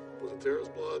 was it Tara's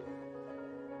blood?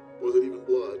 Was it even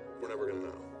blood? We're never going to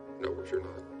know. No, we're sure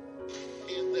not.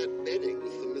 And that bedding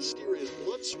with the mysterious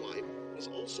blood swipe was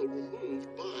also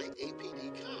removed by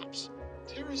APD cops.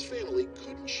 Tara's family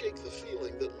couldn't shake the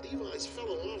feeling that Levi's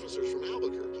fellow officers from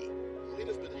Albuquerque might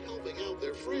have been helping out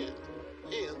their friend,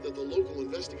 and that the local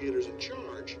investigators in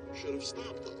charge should have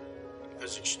stopped them. I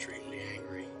was extremely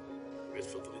angry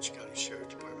with the Village County Sheriff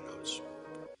Department. I was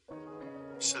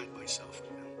beside myself with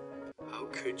them. How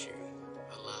could you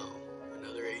allow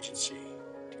another agency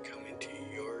to come into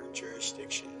your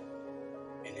jurisdiction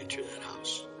and enter that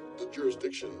house? The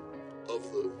jurisdiction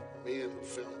of the man who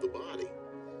found the body.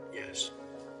 Yes.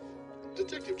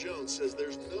 Detective Jones says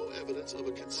there's no evidence of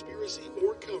a conspiracy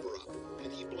or cover-up,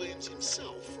 and he blames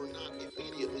himself for not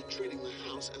immediately treating the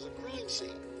house as a crime scene.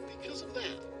 Because of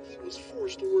that, he was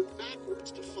forced to work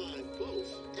backwards to find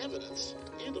both evidence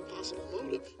and a possible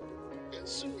motive. And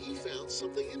soon he found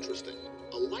something interesting,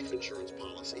 a life insurance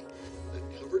policy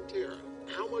that covered Tara.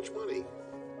 How much money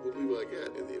would Levi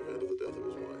get in the event of the death of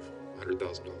his wife?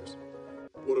 $100,000.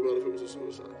 What about if it was a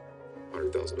suicide?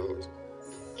 $100,000.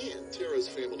 And Tara's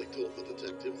family told the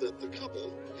detective that the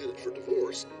couple, headed for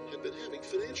divorce, had been having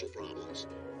financial problems.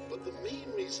 But the main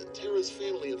reason Tara's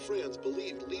family and friends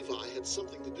believed Levi had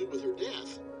something to do with her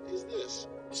death is this.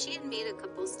 She had made a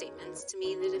couple statements to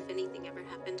me that if anything ever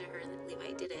happened to her, that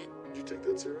Levi did it. Did you take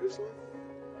that seriously?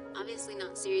 Obviously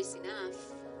not serious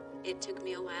enough. It took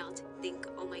me a while to think,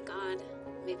 oh my God,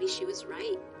 maybe she was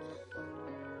right.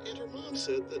 And her mom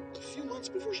said that a few months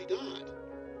before she died,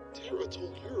 Tara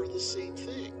told her the same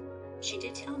thing. She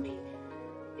did tell me,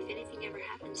 if anything ever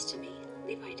happens to me,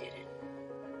 Levi did it.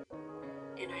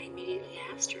 And I immediately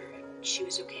asked her if she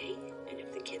was okay, and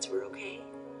if the kids were okay.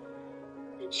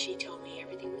 And she told me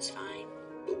everything was fine.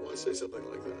 But why say something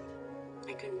like that?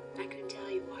 I couldn't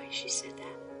tell you why she said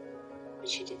that, but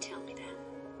she did tell me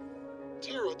that.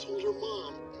 Tara told her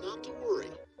mom not to worry,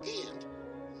 and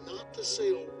not to say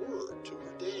a word to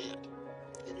her dad.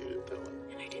 And you didn't tell him?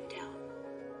 And I didn't tell him.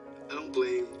 I don't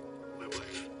blame my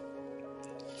wife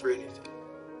for anything.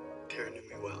 Tara knew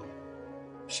me well.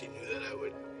 She knew that I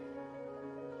would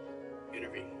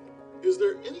intervene. Is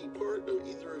there any part of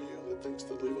either of you that thinks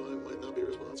that Levi might not be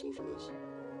responsible for this?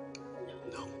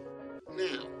 No.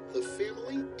 Now, the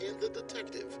family and the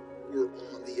detective were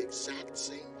on the exact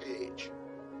same page.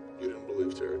 You didn't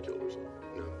believe Tara killed herself?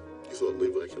 No. You thought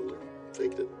Levi killed her?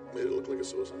 Faked it? Made it look like a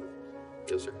suicide?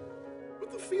 Yes, sir.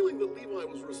 But the feeling that Levi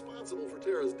was responsible for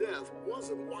Tara's death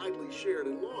wasn't widely shared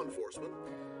in law enforcement,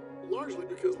 largely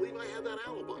because Levi had that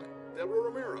alibi. Deborah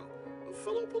Romero, a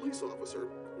fellow police officer,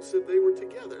 who said they were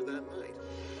together that night.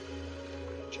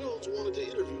 Jones wanted to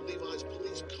interview Levi's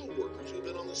police co-workers who'd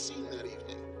been on the scene that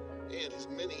evening, and his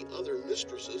many other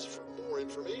mistresses for more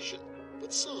information.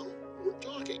 But some weren't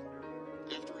talking.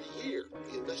 After a year,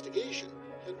 the investigation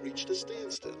had reached a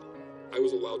standstill. I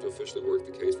was allowed to officially work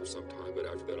the case for some time, but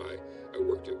after that I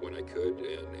worked it when I could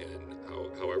and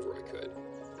however I could.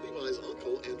 Levi's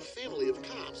uncle and family of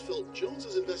cops felt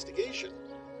Jones's investigation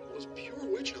was pure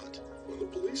witch hunt. When the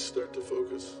police start to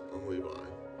focus on Levi,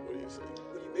 what do you think?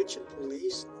 When you mention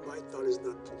police, my thought is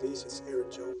not police, it's Aaron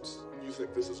Jones. You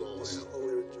think this is all This is him? all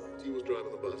Aaron Jones. He was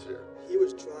driving the bus here. He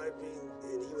was driving,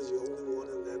 and he was the only one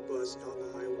on that bus on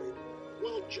the highway.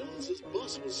 While Jones's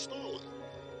bus was stalling,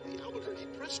 the Albuquerque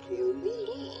Press Corps rolled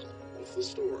on with the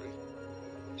story.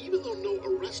 Even though no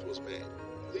arrest was made,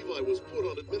 Levi was put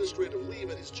on administrative leave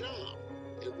at his job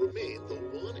and remained the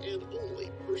one and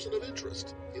only person of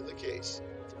interest in the case.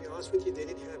 To be honest with you, they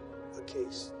didn't have a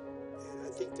case. And I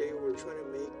think they were trying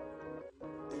to make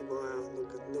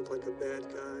Levi look like a bad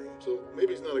guy. So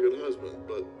maybe he's not a good husband,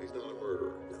 but he's not a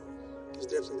murderer. No. She's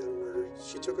definitely not a murder.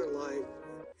 She took her life,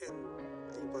 and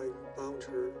Levi bound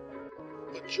her.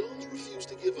 But Jones refused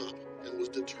to give up and was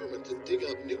determined to dig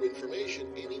up new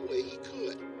information any way he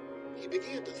could. He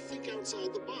began to think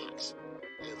outside the box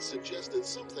and suggested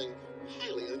something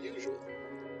highly unusual.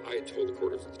 I had told the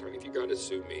court at the time, if you gotta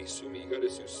sue me, you gotta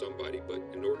sue somebody, but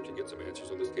in order to get some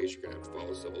answers on this case, you're gonna have to file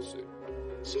a civil suit.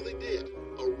 So they did,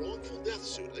 a wrongful death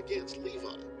suit against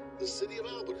Levi, the city of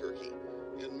Albuquerque,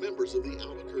 and members of the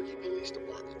Albuquerque Police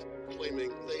Department,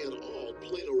 claiming they had all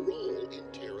played a role in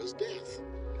Tara's death.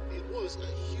 It was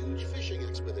a huge fishing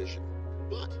expedition,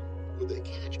 but would they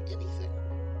catch anything?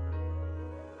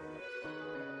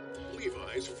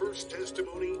 Levi's first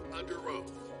testimony under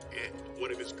oath, and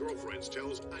one of his girlfriends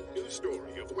tells a new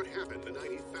story of what happened the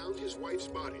night he found his wife's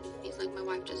body. He's like, my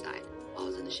wife just died while I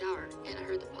was in the shower, and I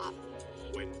heard the pop.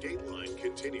 When Dateline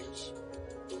continues.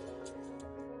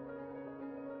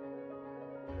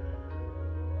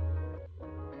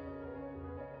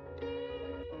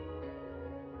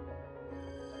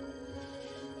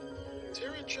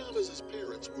 Tara Chavez's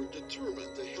parents were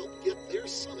determined to help get their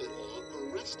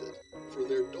son-in-law arrested for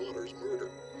their daughter's murder.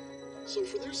 So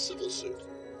for their civil suit,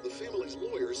 the family's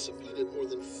lawyers subpoenaed more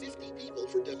than 50 people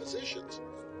for depositions,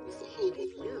 with the hope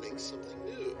of learning something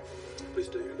new. Please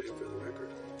state your name for the record.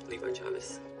 Levi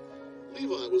Chavez.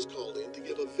 Levi was called in to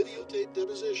give a videotaped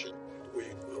deposition. Were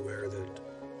you aware that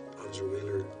Officer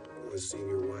Wheeler was seeing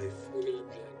your wife? We're going to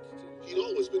object to... He'd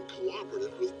always been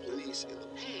cooperative with police in the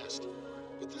past,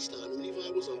 but this time Levi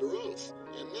was under oath.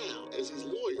 And now, as his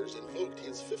lawyers invoked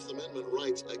his Fifth Amendment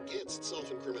rights against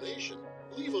self-incrimination,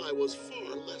 Levi was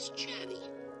far less chatty.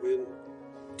 When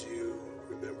do you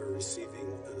remember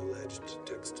receiving an alleged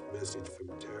text message from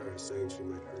Tara saying she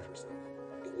might hurt herself?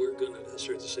 We're going to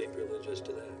assert the same privilege as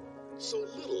to that. So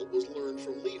little was learned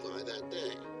from Levi that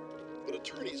day. But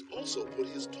attorneys also put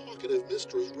his talkative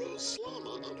mistress Rose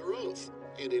Slama under oath.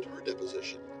 And in her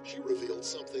deposition, she revealed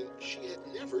something she had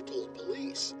never told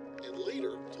police, and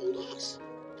later told us.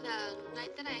 The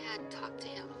night that I had talked to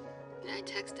him, and I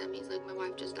texted him, he's like, my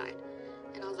wife just died.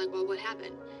 And I was like, well, what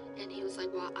happened? And he was like,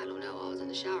 well, I don't know, I was in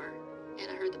the shower, and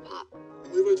I heard the pop.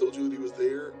 Levi told you that he was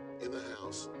there in the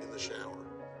house, in the shower,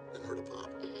 and heard a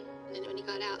pop. And then when he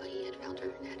got out, he had found her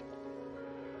dead.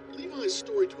 Levi's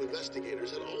story to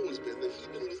investigators had always been that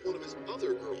he'd been with one of his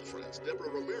other girlfriends,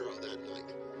 Deborah Romero, that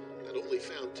night, and only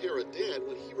found Tara dead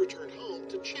when he returned home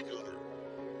to check on her.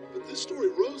 But this story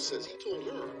Rose says he told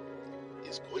her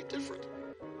is quite different.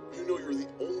 You know you're the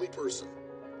only person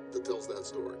that tells that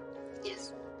story.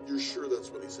 Yes. You're sure that's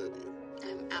what he said to you?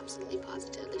 I'm absolutely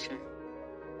positively sure.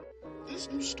 This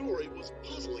new story was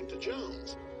puzzling to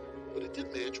Jones, but it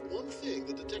did match one thing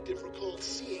the detective recalled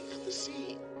seeing at the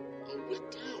scene. A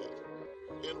wet towel.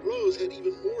 And Rose had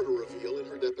even more to reveal in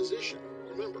her deposition.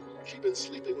 Remember, she'd been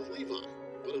sleeping with Levi,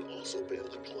 but had also been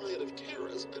a client of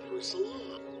Tara's at her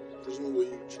salon. Presumably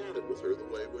you chatted with her the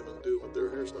way women do with their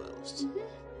hairstylists.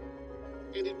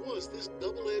 And it was this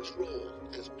double-edged role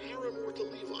as paramour to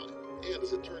Levi, and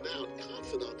as it turned out,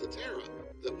 confidant to Tara,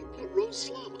 that would put Rose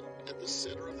Slama at the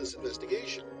center of this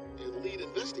investigation and lead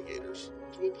investigators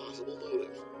to a possible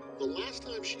motive. The last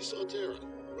time she saw Tara,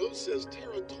 Rose says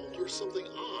Tara told her something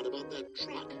odd about that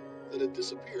truck that had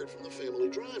disappeared from the family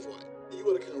driveway. You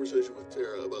had a conversation with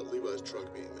Tara about Levi's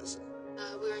truck being missing.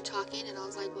 We were talking, and I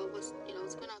was like, well, what's going on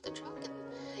with the truck? And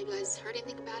have you guys heard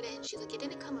anything about it? And she's like, it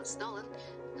didn't come out stolen.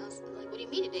 And I was like, what do you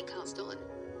mean it didn't come out stolen?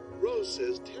 Rose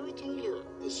says Tara told her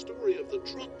the story of the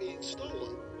truck being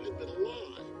stolen had been a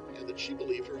lie, and that she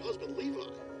believed her husband Levi,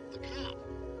 the cop,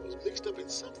 was mixed up in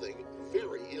something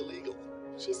very illegal.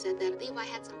 She said that Levi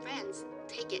had some friends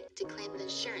take it to claim the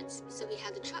insurance, so he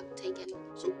had the truck taken.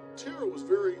 So Tara was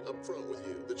very upfront with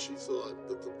you that she thought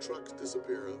that the truck's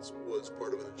disappearance was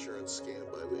part of an insurance scam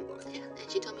by Levi. Yeah,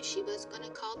 and she told me she was going to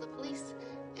call the police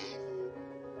and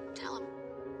tell him.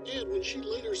 And when she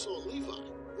later saw Levi,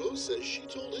 Rose says she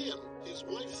told him his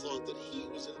wife thought that he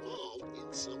was involved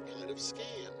in some kind of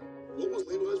scam. What was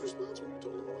Levi's response when you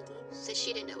told him about that? Said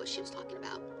she didn't know what she was talking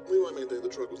about. Levi maintained the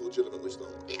truck was legitimately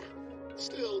stolen. Yeah.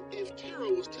 Still, if Tara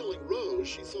was telling Rose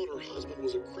she thought her husband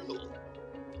was a criminal,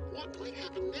 what might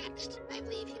happen next? I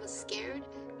believe he was scared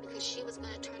because she was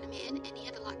going to turn him in and he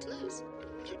had a lot to lose.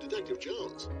 To Detective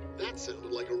Jones, that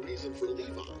sounded like a reason for Levi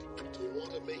to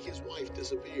want to make his wife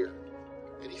disappear.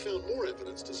 And he found more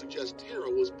evidence to suggest Tara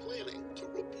was planning to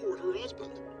report her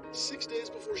husband. 6 days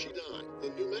before she died, the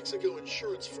New Mexico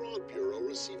Insurance Fraud Bureau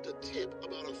received a tip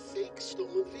about a fake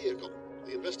stolen vehicle.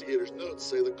 The investigator's notes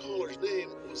say the caller's name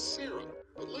was Sarah,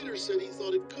 but later said he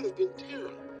thought it could have been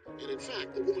Tara. And in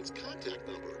fact, the woman's contact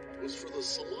number was for the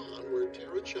salon where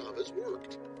Tara Chavez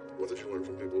worked. What did you learn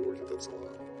from people who worked at that salon?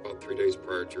 About 3 days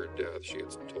prior to her death, she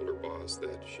had told her boss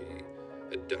that she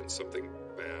had done something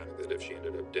bad, that if she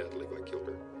ended up dead, Levi killed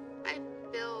her. I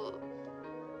feel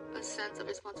a sense of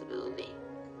responsibility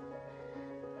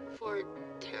for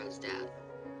Tara's death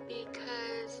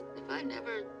because if I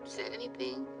never said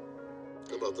anything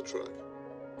about the truck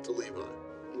to Levi,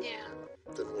 yeah,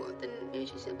 then what? Then maybe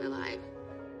she'd still be alive.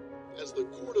 As the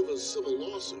court of a civil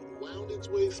lawsuit wound its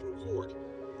way through court,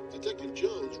 Detective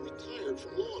Jones retired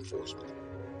from law enforcement.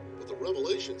 But the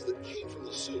revelations that came from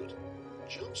the suit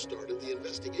jump-started the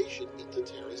investigation into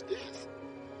Tara's death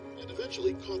and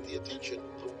eventually caught the attention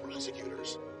of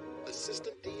prosecutors.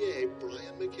 Assistant DA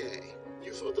Brian McKay.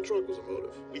 You thought the truck was a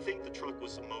motive? We think the truck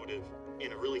was a motive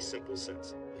in a really simple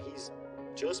sense. He's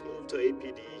just moved to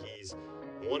APD. He's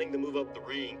wanting to move up the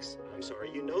ranks. I'm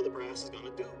sorry, you know the brass is going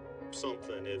to do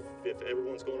something if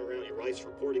everyone's going around your wife's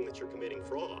reporting that you're committing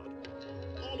fraud.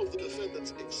 All of the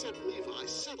defendants except Levi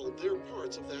settled their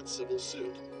parts of that civil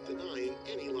suit, denying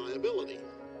any liability.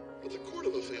 But the court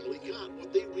of a family got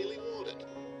what they really wanted.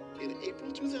 In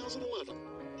April 2011,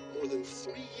 more than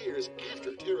 3 years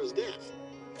after Tara's death,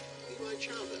 Levi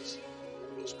Chavez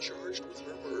was charged with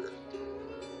her murder.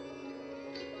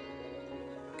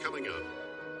 Coming up,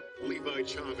 Levi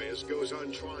Chavez goes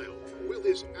on trial. Will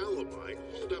his alibi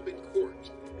hold up in court?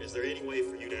 Is there any way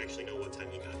for you to actually know what time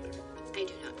he got there? I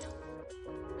do not know.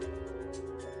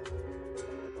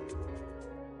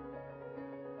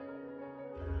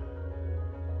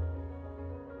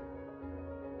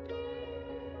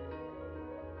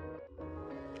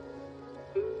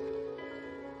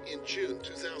 In June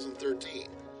 2013,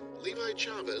 Levi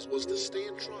Chavez was to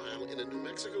stand trial in a New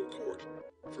Mexico court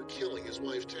for killing his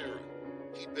wife Tara.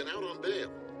 He'd been out on bail,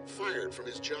 fired from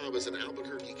his job as an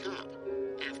Albuquerque cop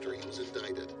after he was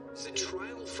indicted. The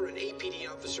trial for an APD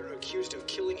officer accused of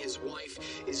killing his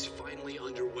wife is finally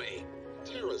underway.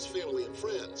 Tara's family and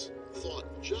friends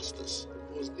thought justice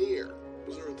was near.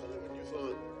 Was there a time when you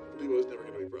thought Levi was never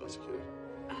going to be prosecuted?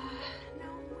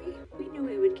 No, we knew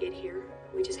it would get here.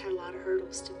 We just had a lot of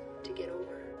hurdles to get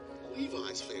over.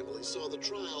 Levi's family saw the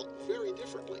trial very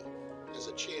differently, as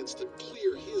a chance to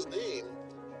clear his name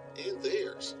and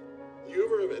theirs. Do you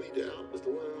ever have any doubt as to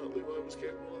whether or not Levi was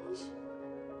capable of this?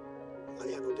 I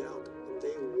have no doubt. From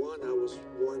day one, I was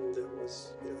one that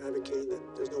was, advocating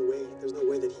that there's no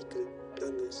way that he could have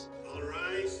done this. All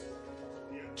rise.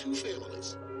 Two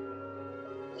families,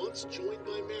 once joined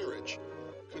by marriage,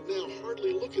 could now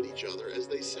hardly look at each other as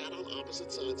they sat on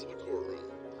opposite sides of a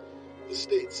courtroom. The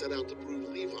state set out to prove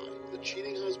Levi, the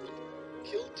cheating husband,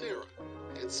 killed Tara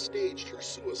and staged her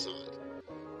suicide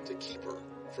to keep her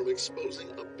from exposing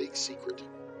a big secret.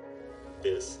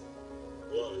 This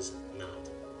was not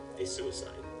a suicide.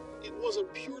 It was a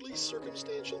purely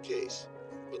circumstantial case,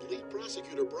 but lead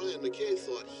prosecutor Brian McKay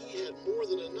thought he had more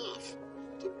than enough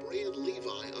to brand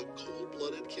Levi a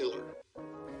cold-blooded killer.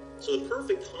 So the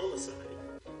perfect homicide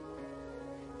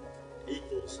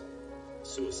equals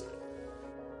suicide.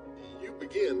 You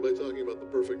begin by talking about the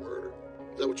perfect murder.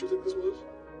 Is that what you think this was?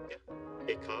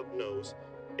 Yeah. A cop knows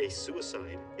a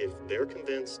suicide, if they're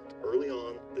convinced early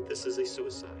on that this is a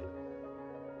suicide,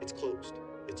 it's closed.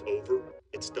 It's over.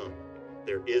 It's done.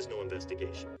 There is no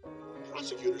investigation.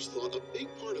 Prosecutors thought a big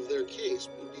part of their case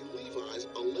would be Levi's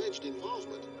alleged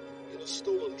involvement in a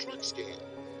stolen truck scam.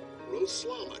 Rose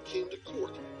Slama came to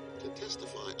court to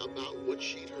testify about what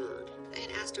she'd heard. I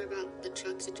had asked her about the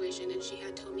truck situation, and she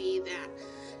had told me that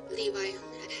Levi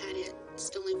had it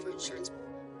stolen for insurance.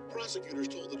 Prosecutors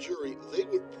told the jury they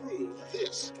would prove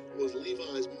this was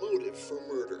Levi's motive for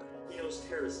murder. He knows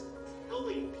Tara's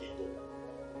telling people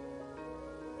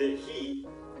that he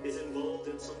is involved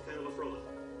in some kind of a fraud.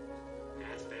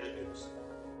 That's bad news.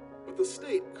 But the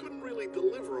state couldn't really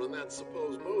deliver on that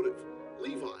supposed motive.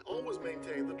 Levi always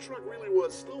maintained the truck really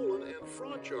was stolen and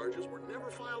fraud charges were never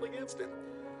filed against him.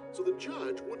 So the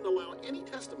judge wouldn't allow any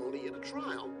testimony in a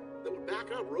trial that would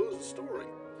back up Rose's story.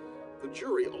 The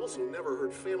jury also never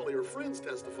heard family or friends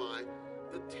testify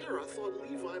that Tara thought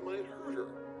Levi might hurt her,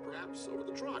 perhaps over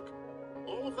the truck.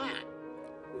 All of that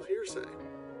was hearsay.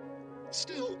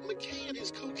 Still, McKay and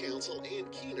his co-counsel Ann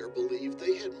Keener believed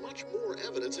they had much more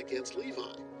evidence against Levi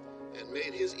and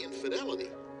made his infidelity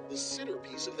the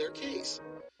centerpiece of their case.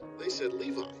 They said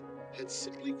Levi had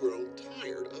simply grown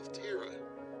tired of Tara.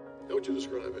 How would you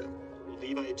describe him?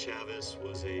 Levi Chavez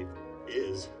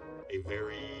is a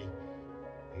very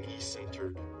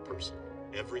me-centered person.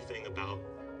 Everything about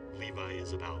Levi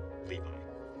is about Levi.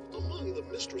 Among the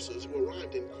mistresses who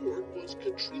arrived in court was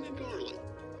Katrina Garley,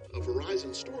 a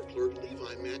Verizon store clerk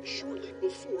Levi met shortly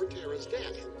before Tara's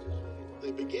death.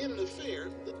 They began an affair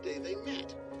the day they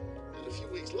met, and a few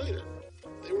weeks later,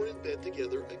 they were in bed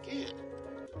together again,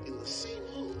 in the same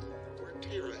home where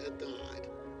Tara had died.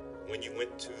 When you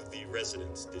went to the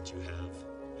residence, did you have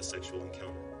a sexual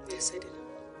encounter? Yes, I did.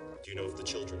 Do you know if the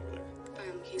children were there?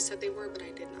 He said they were, but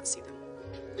I did not see them.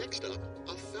 Next up,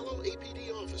 a fellow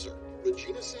APD officer,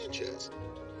 Regina Sanchez.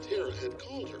 Tara had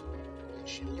called her, and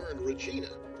she learned Regina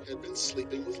had been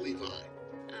sleeping with Levi.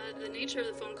 The nature of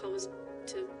the phone call was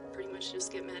to pretty much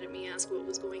just get mad at me, ask what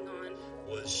was going on.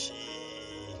 Was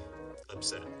she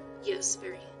upset? Yes,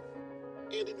 very.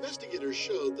 And investigators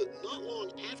showed that not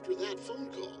long after that phone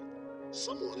call,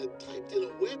 someone had typed in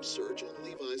a web search on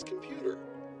Levi's computer.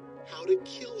 How to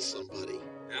kill somebody.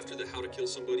 After the How to Kill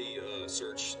Somebody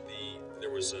search, there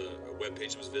was a web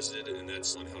page that was visited, and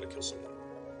that's on how to kill someone.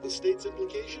 The state's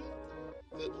implication?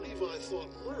 That Levi thought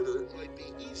murder might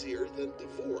be easier than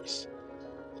divorce.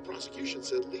 The prosecution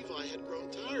said Levi had grown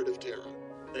tired of Tara.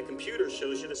 That computer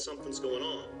shows you that something's going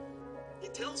on. He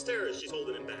tells Tara she's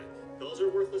holding him back. Calls her a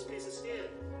worthless piece of skin.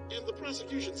 And the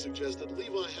prosecution suggested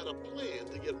Levi had a plan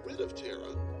to get rid of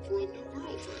Tara for a new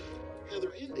girlfriend,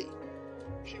 Heather Indy.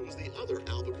 She was the other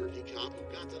Albuquerque cop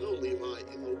who got to know Levi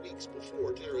in the weeks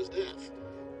before Tara's death.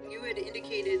 You had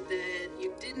indicated that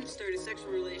you didn't start a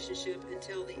sexual relationship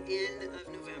until the end of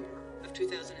November of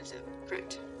 2007.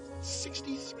 Correct.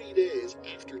 63 days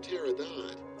after Tara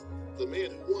died, the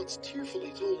man who once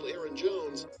tearfully told Aaron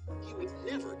Jones he would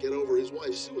never get over his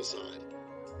wife's suicide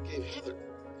gave Heather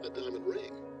a diamond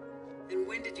ring. And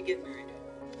when did you get married?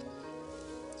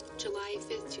 July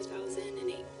 5th,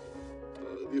 2008.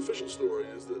 The official story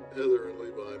is that Heather and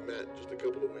Levi met just a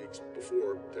couple of weeks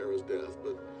before Tara's death,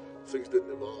 but things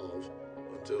didn't evolve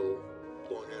until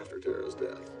long after Tara's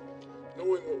death.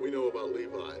 Knowing what we know about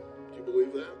Levi, do you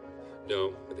believe that?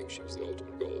 No, I think she was the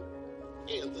ultimate goal.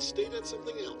 And the state had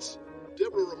something else.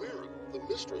 Deborah Romero, the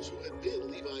mistress who had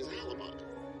been Levi's alibi,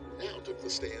 now took the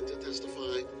stand to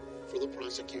testify for the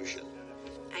prosecution.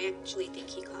 I actually think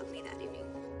he called me that evening.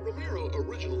 Romero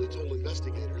originally told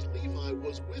investigators Levi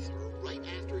was with her right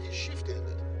after his shift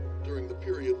ended, during the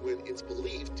period when it's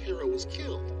believed Tara was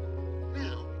killed.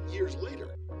 Now, years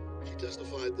later, she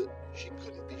testified that she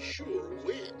couldn't be sure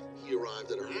when he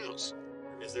arrived at her house.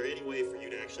 Is there any way for you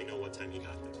to actually know what time he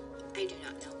got there? I do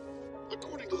not know.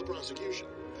 According to the prosecution,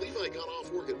 Levi got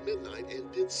off work at midnight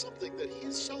and did something that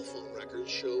his cell phone records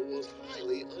show was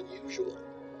highly unusual.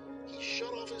 He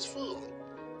shut off his phone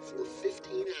for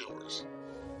 15 hours.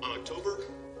 On October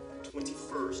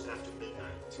 21st, after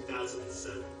midnight,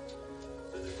 2007,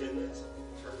 the defendant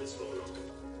turned his phone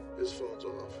on. His phone's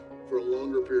off for a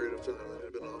longer period of time than it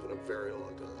had been off in a very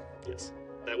long time. Yes.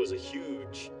 That was a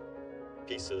huge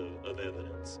piece of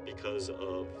evidence because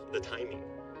of the timing.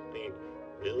 I mean,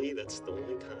 really? That's the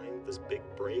only time, this big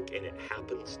break, and it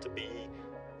happens to be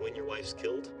when your wife's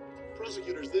killed?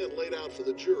 Prosecutors then laid out for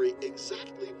the jury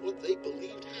exactly what they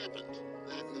believed happened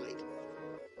that night.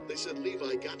 They said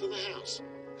Levi got to the house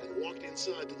and walked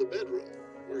inside to the bedroom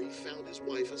where he found his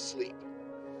wife asleep.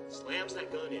 Slams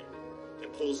that gun in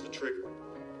and pulls the trigger,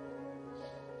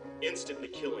 instantly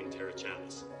killing Tara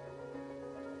Chavez.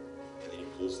 And then he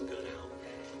pulls the gun out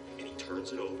and he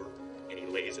turns it over and he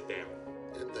lays it down.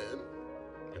 And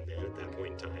then at that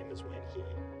point in time is when he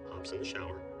hops in the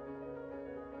shower,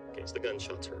 gets the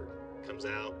gunshots heard, comes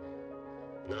out,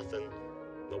 nothing,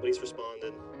 nobody's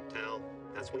responded, towel.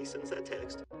 That's when he sends that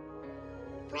text.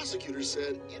 Prosecutors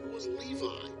said it was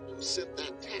Levi who sent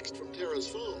that text from Tara's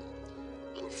phone.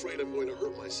 I'm afraid I'm going to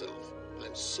hurt myself.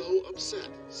 I'm so upset,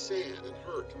 sad, and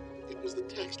hurt. It was the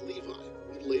text Levi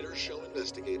would later show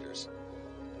investigators.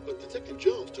 But Detective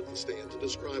Jones took the stand to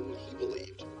describe what he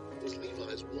believed was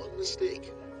Levi's one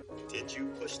mistake. Did you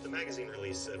push the magazine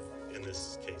release in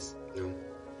this case? No.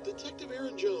 Detective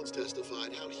Aaron Jones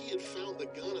testified how he had found the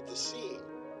gun at the scene,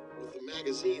 with the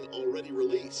magazine already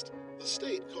released. The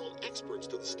state called experts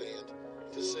to the stand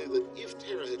to say that if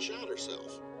Tara had shot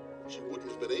herself, she wouldn't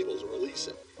have been able to release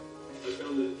it. I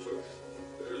found that it took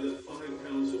better than 5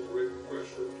 pounds of direct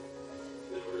pressure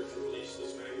in order to release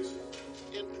this magazine.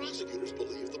 And prosecutors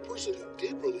believe the person who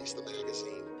did release the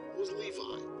magazine was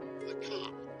Levi, the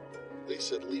cop. They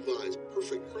said Levi's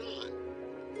perfect crime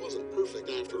wasn't perfect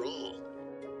after all.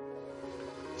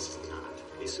 This is not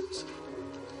a suicide.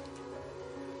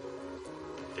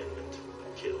 Defendant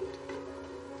killed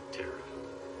Tara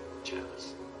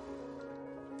Chavez.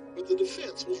 But the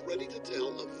defense was ready to tell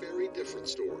a very different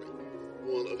story.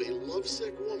 One of a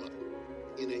lovesick woman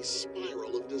in a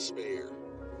spiral of despair.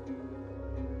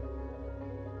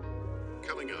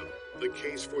 Coming up, the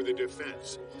case for the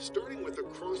defense, starting with the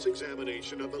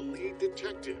cross-examination of the lead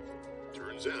detective.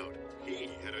 Turns out, He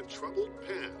had a troubled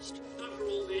past. Dr.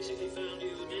 Roll basically found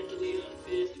you mentally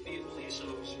unfit to be a police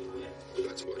officer, right?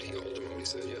 That's what he ultimately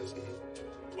said, yes.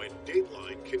 When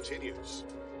Dateline continues.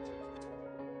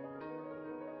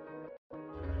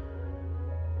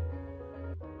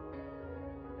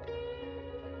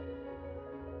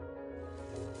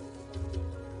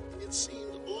 It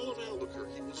seemed all of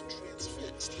Albuquerque was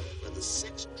transfixed by the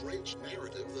sex-drenched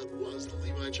narrative that was the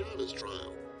Levi Chavez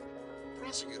trial.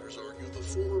 Prosecutors argued the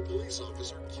former police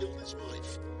officer killed his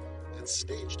wife and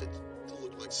staged it to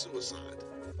look like suicide.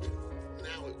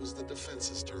 Now it was the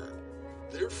defense's turn.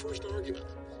 Their first argument,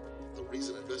 the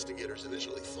reason investigators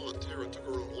initially thought Tara took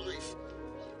her own life,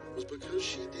 was because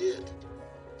she did.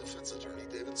 Defense attorney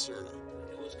David Cerna.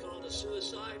 It was called a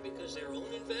suicide because their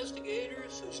own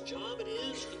investigators, whose job it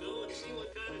is to go and see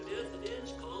what kind of death it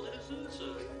is, called it a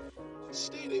suicide.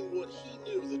 Stating what he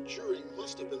knew the jury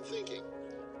must have been thinking,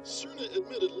 Cerna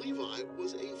admitted Levi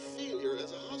was a failure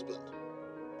as a husband,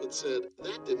 but said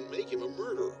that didn't make him a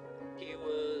murderer. He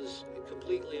was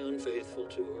completely unfaithful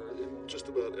to her. In just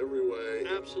about every way.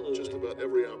 Absolutely. Just about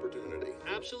every opportunity.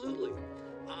 Absolutely.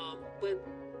 But,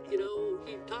 you know,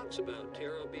 he talks about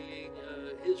Tara being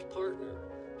his partner.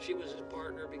 She was his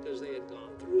partner because they had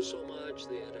gone through so much.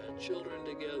 They had had children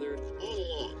together. All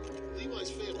along,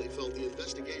 Levi's family felt the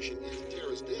investigation into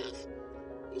Tara's death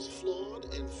was flawed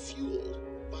and fueled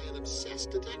by an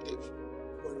obsessed detective.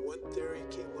 When one theory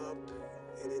came up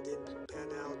and it didn't pan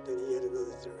out, then he had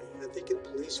another theory. I think in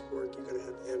police work, you got to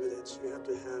have evidence. You have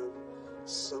to have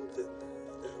something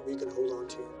that we can hold on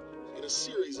to. In a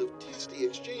series of testy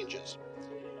exchanges,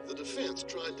 the defense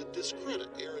tried to discredit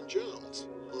Aaron Jones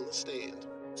on the stand.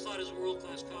 I thought as a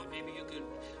world-class cop, maybe you could,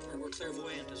 or were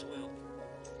clairvoyant as well.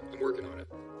 I'm working on it.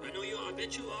 I know you are. I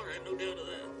bet you are. I have no doubt of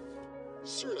that.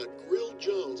 Cerna grilled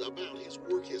Jones about his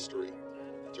work history.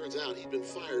 Turns out he'd been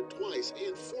fired twice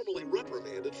and formally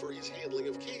reprimanded for his handling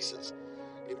of cases,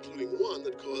 including one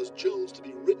that caused Jones to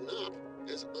be written up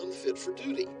as unfit for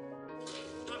duty.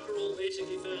 Dr. Roll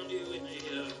basically found you in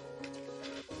a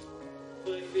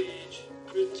 5-page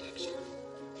written report,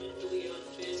 mentally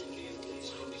unfit to be a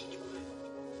police officer,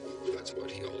 right? That's what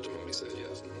he ultimately said,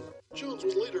 yes. Jones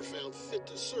was later found fit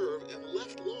to serve and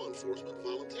left law enforcement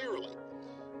voluntarily.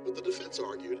 But the defense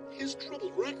argued his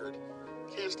troubled record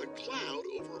cast a cloud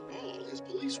over all his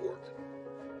police work.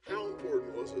 How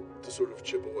important was it to sort of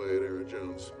chip away at Aaron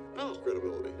Jones'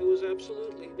 credibility? It was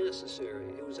absolutely necessary.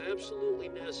 It was absolutely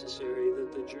necessary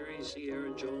that the jury see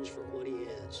Aaron Jones for what he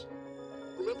is.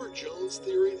 Remember Jones'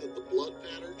 theory that the blood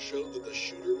pattern showed that the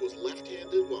shooter was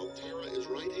left-handed while Tara is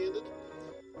right-handed?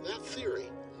 That theory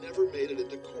never made it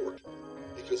into court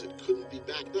because it couldn't be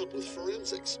backed up with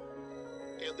forensics.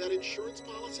 And that insurance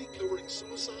policy covering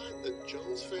suicide that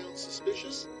Jones found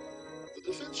suspicious? The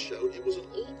defense showed it was an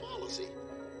old policy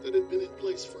that had been in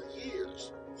place for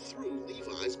years through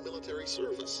Levi's military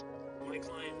service. My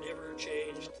client never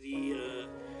changed the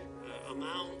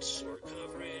amounts or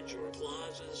coverage or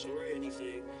clauses or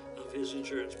anything of his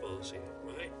insurance policy,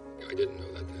 right? I didn't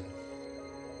know that then.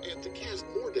 And to cast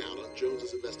more doubt on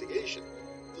Jones's investigation,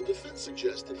 the defense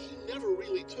suggested he never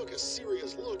really took a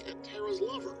serious look at Tara's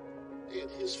lover and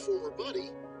his former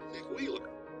buddy, Nick Wheeler.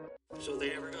 So they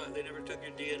never took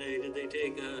your DNA. Did they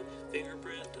take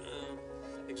fingerprint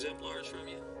exemplars from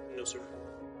you? No, sir.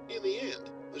 In the end,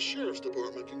 the sheriff's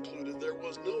department concluded there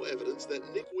was no evidence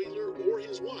that Nick Wheeler or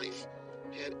his wife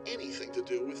had anything to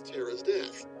do with Tara's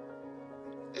death.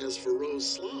 As for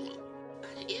Rose Slama, I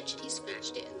had an itch and he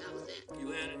scratched it, and that was it.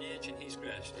 You had an itch and he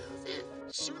scratched it. That was it.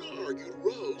 Cerna argued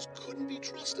Rose couldn't be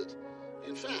trusted.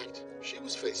 In fact, she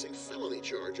was facing felony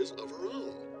charges of her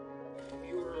own.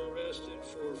 You were arrested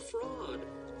for fraud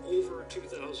over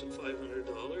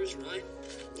 $2,500, right?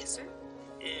 Yes, sir.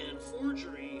 And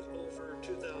forgery over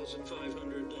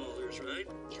 $2,500, right?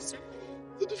 Yes, sir.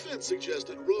 The defense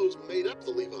suggested Rose made up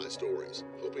the Levi stories,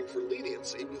 hoping for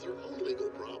leniency with her own legal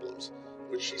problems,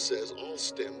 which she says all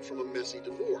stemmed from a messy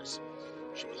divorce.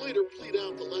 She would later plead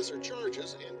out the lesser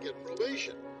charges and get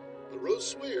probation. But Rose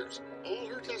swears all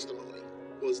her testimony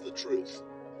was the truth.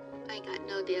 I got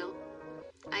no deal.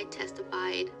 I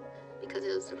testified because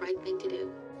it was the right thing to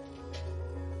do.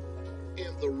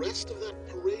 And the rest of that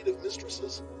parade of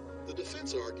mistresses? The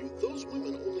defense argued those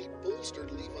women only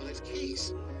bolstered Levi's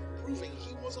case, proving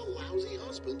he was a lousy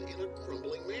husband in a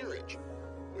crumbling marriage,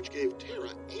 which gave Tara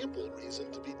ample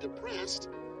reason to be depressed,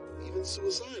 even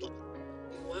suicidal.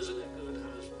 He wasn't a good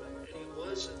husband, and he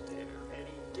wasn't there, and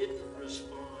he didn't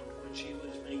respond when she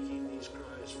was making these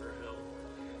cries for help.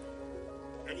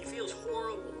 And he feels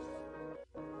horrible.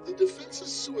 The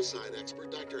defense's suicide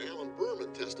expert, Dr. Alan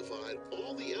Berman, testified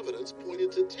all the evidence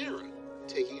pointed to Tara.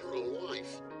 taking her own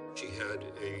life. She had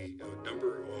a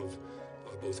number of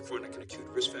both chronic and acute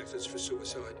risk factors for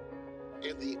suicide.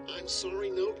 And the "I'm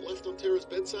sorry" note left on Tara's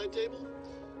bedside table?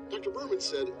 Dr. Berman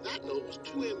said that note was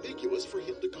too ambiguous for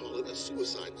him to call it a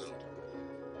suicide note.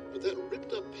 But that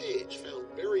ripped-up page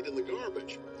found buried in the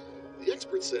garbage, the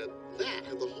expert said that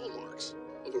had the hallmarks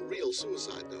of a real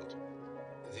suicide note.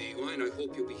 The line, "I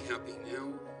hope you'll be happy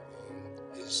now,"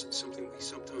 is something we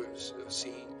sometimes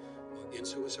see in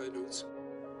suicide notes.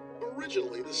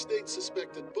 Originally, the state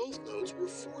suspected both notes were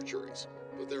forgeries,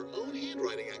 but their own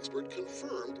handwriting expert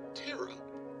confirmed Tara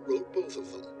wrote both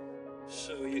of them.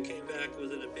 So you came back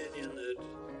with an opinion that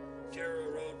Tara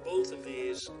wrote both of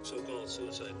these so-called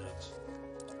suicide notes?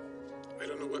 I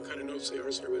don't know what kind of notes they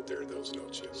are, sir, but they're those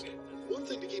notes, yes. One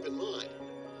thing to keep in mind,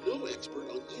 no expert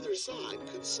on either side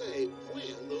could say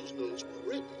when those notes were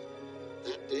written.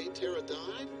 That day Tara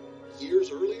died? Years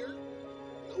earlier?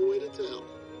 No way to tell.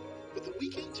 But the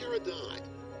weekend Tara died,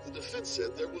 the defense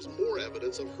said there was more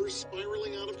evidence of her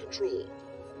spiraling out of control.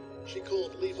 She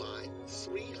called Levi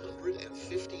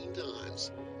 315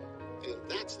 times. And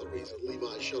that's the reason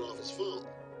Levi shut off his phone.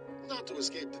 Not to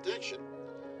escape detection,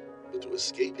 but to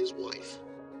escape his wife.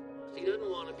 He doesn't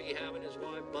want to be having his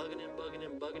wife bugging him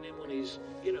when he's,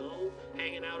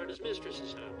 hanging out at his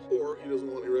mistress's house. Or he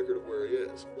doesn't want any record of where he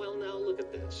is. Well, now look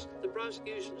at this. The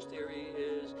prosecution's theory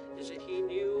is that he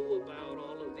knew about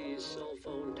all of these cell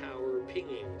phone tower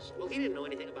pingings. Well, he didn't know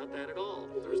anything about that at all.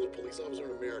 Well, there isn't a police officer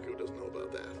in America who doesn't know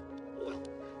about that. Well,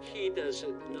 he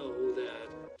doesn't know that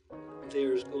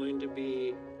there's going to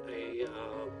be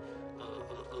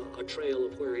a trail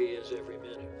of where he is every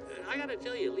minute. And I gotta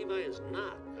tell you, Levi is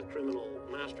not a criminal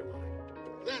mastermind.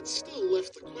 That still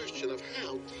left the question of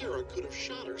how Tara could have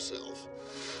shot herself,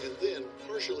 and then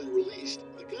partially released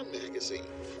the gun magazine.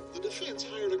 The defense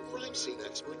hired a crime scene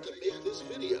expert to make this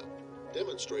video,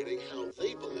 demonstrating how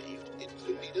they believed it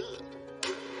could be done.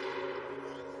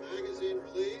 Magazine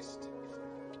released.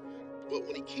 But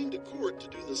when he came to court to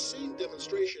do the same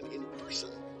demonstration in person,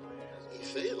 he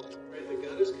failed. Right, the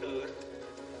gun is cocked.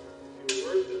 You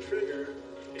work the trigger,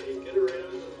 and you get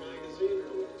around to the magazine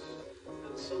release.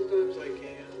 And sometimes I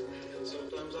can, and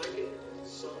sometimes I can't.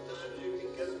 Sometimes you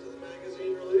can get to the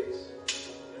magazine release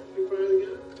after you fire the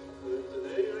gun, but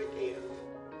today I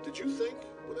can't. Did you think,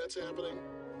 when that's happening,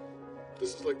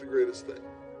 this is like the greatest thing?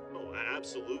 Oh,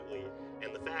 absolutely.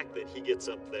 And the fact that he gets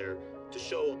up there to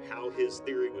show how his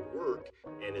theory would work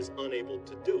and is unable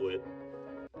to do it,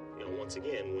 once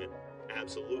again went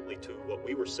absolutely to what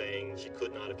we were saying, she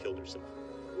could not have killed herself.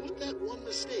 Would that one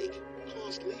mistake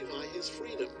cost Levi his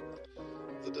freedom?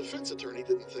 The defense attorney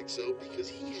didn't think so because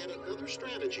he had another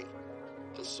strategy.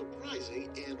 A surprising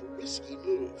and risky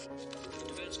move. The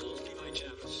defense calls Levi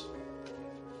Chavez.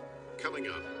 Coming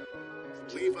up,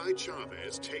 Levi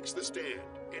Chavez takes the stand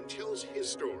and tells his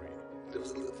story. There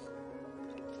was a little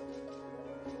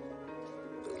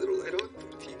light on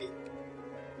from the TV.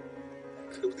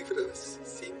 Couldn't believe it. I was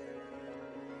seeing.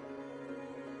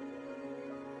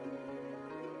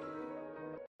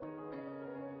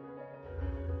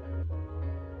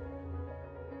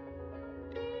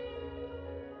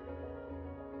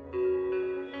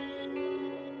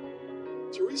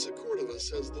 Teresa Cordova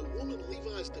says the woman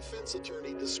Levi's defense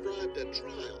attorney described at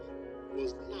trial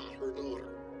was not her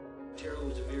daughter. Tara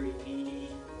was a very needy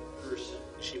person.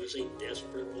 She was a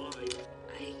desperate wife.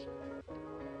 I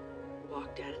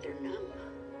walked out of there numb.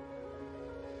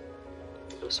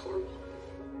 It was horrible.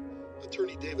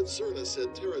 Attorney David Cerna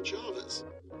said Tara Chavez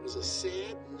was a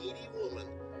sad, needy woman,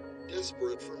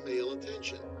 desperate for male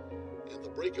attention, and the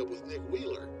breakup with Nick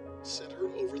Wheeler sent her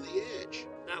over the edge.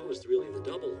 That was really the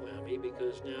double whammy,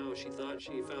 because now she thought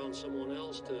she found someone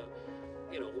else to,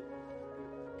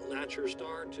 latch her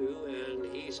star to, and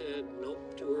he said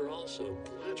nope to her also.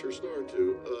 Latch her star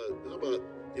to? How about,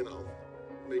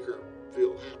 make her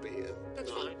feel happy and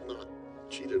not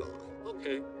cheated on?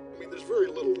 Okay. I mean, there's very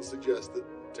little to suggest that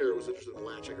Tara was interested in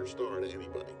latching her star to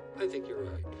anybody. I think you're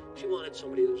right. She wanted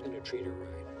somebody that was going to treat her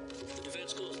right. The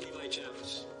defense calls Levi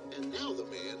Chavez. And now the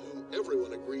man whom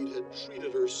everyone agreed had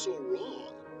treated her so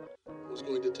wrong was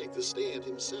going to take the stand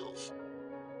himself.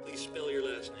 Please spell your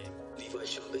last name. Levi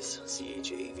Chavez,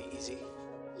 C-H-A-V-E-Z.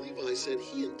 Levi said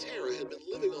he and Tara had been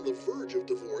living on the verge of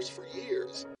divorce for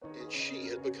years, and she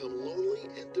had become lonely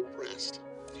and depressed.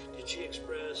 Did she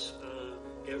express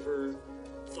ever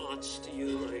thoughts to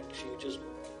you like she just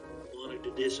wanted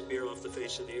to disappear off the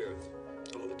face of the earth?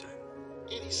 All the time.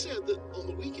 And he said that on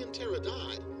the weekend Tara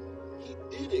died, he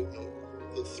did ignore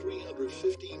the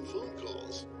 315 phone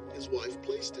calls his wife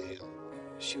placed to him.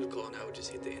 She would call and I would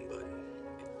just hit the end button.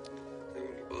 I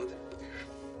wouldn't be bothered.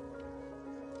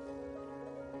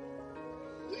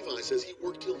 says he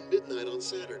worked till midnight on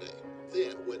Saturday,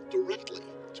 then went directly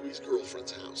to his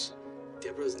girlfriend's house.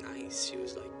 Deborah was nice. She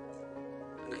was like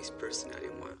a nice person.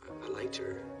 I liked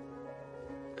her.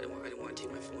 I didn't want to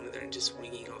take my phone in there and just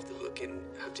ringing off the hook and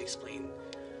have to explain,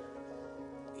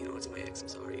 it's my ex, I'm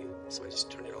sorry. So I just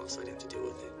turned it off so I didn't have to deal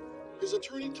with it. His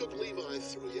attorney took Levi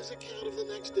through his account of the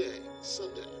next day,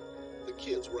 Sunday. The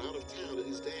kids were out of town at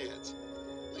his dad's.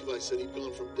 Levi said he'd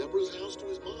gone from Deborah's house to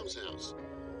his mom's house,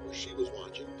 where she was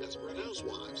watching Desperate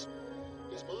Housewives.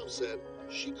 His mom said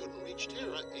she couldn't reach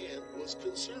Tara and was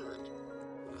concerned.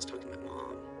 When I was talking to my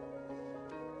mom,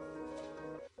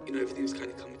 everything was kind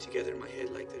of coming together in my head,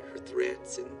 like her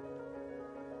threats and...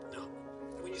 No.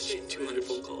 When you say 200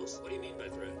 phone calls. What do you mean by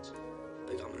threats?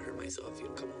 Like, I'm gonna hurt myself if you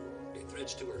don't come home. Like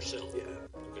threats to herself? Yeah.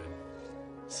 Okay.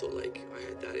 So, I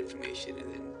had that information,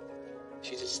 and then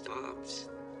she just stopped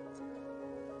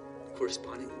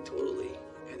corresponding totally.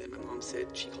 And then my mom said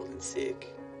she called in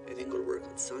sick. I didn't go to work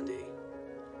on Sunday.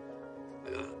 I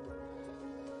got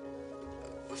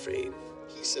afraid.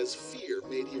 He says fear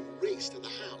made him race to the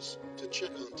house to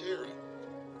check on Tara.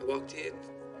 I walked in,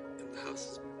 and the house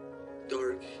was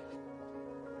dark.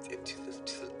 And to the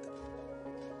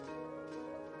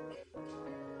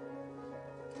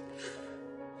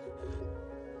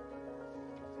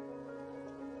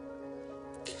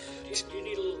Do you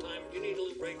need a little time? Do you need a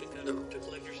little break to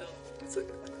collect yourself? It's like...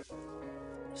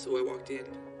 So I walked in,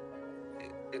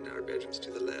 and our bedroom's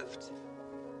to the left.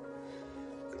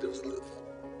 And there was a little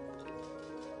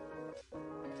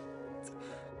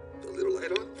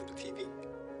light on from the TV.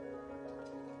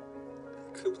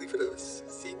 I couldn't believe what I was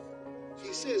seeing.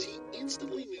 He says he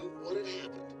instantly knew what had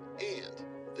happened, and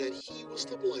that he was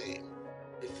to blame.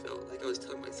 I felt like I was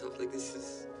telling myself, this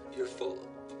is your fault.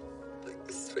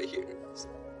 This is right here.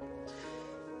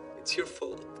 It's your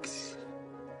fault.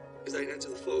 Because I didn't answer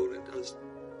the phone, and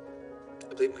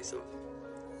I blamed myself.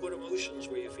 What emotions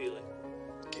were you feeling?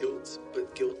 Guilt,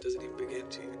 but guilt doesn't even begin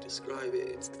to describe it.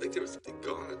 It's like there was something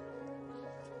gone.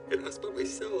 And I was by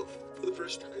myself for the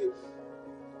first time.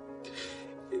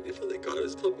 And it felt like God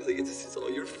was telling me, this is all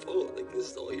your fault.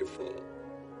 This is all your fault.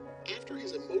 After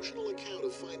his emotional account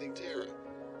of finding Tara,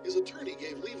 his attorney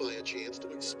gave Levi a chance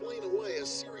to explain away a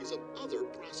series of other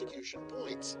prosecution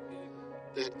points.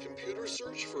 That computer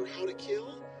search for how to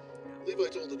kill? Levi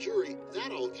told the jury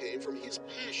that all came from his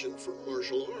passion for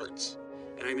martial arts.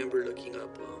 And I remember looking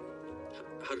up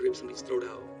how to rip somebody's throat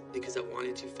out because I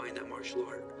wanted to find that martial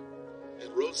art.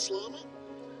 And Rose Slama?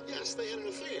 Yes, they had an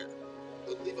affair.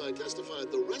 But Levi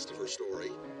testified the rest of her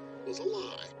story was a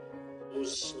lie.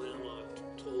 Rose Slama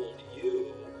told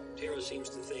you, Tara seems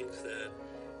to think that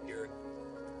your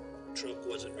truck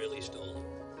wasn't really stolen.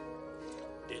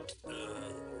 Did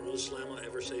Rose Slama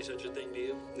ever say such a thing to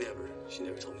you? Never. She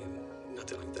never told me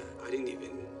nothing like that. I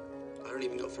don't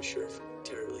even know for sure if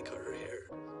Tara really cut her hair.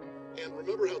 And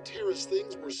remember how Tara's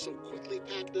things were so quickly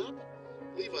packed up?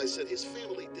 Levi said his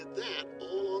family did that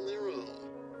all on their own.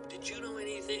 Did you know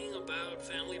anything about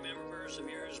family members of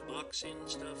yours boxing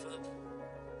stuff up?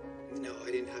 No,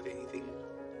 I didn't have anything.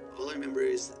 All I remember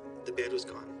is the bed was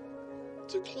gone.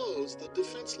 To close, the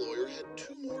defense lawyer had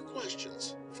two more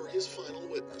questions for his final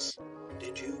witness.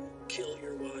 Did you kill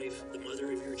your wife, the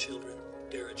mother of your children,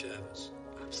 Tara Chavez?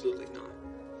 Absolutely not.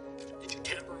 Did you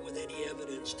tamper with any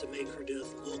evidence to make her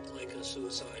death look like a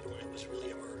suicide when it was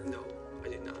really a murder? No, I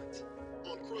did not.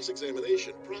 On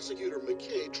cross-examination, Prosecutor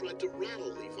McKay tried to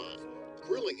rattle Levi,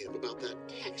 grilling him about that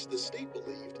text the state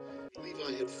believed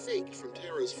Levi had faked from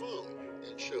Tara's phone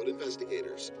and showed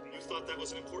investigators. You thought that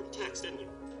was an important text, didn't you?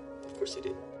 Of course I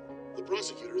did. The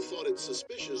prosecutor thought it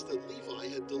suspicious that Levi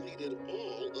had deleted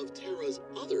all of Tara's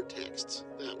other texts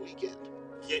that weekend.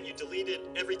 Yet you deleted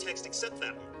every text except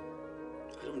that one.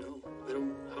 I don't know.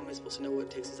 How am I supposed to know what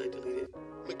texts I deleted?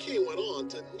 McKay went on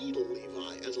to needle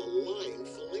Levi as a lying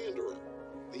philanderer.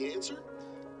 The answer?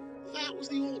 That was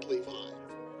the old Levi,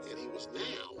 and he was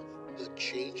now a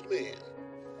changed man.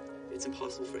 It's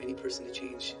impossible for any person to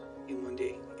change in one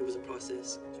day. It was a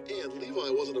process. And Levi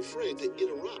wasn't afraid to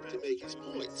interrupt to make his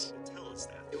points. Tell us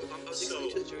that. I was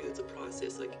explaining to the jury that's a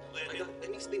process. Let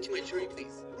me explain to my jury,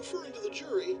 please. Referring to the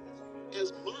jury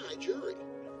as my jury.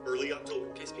 Early October.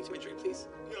 Can I speak to my jury, please?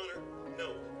 Your Honor,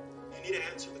 no. You need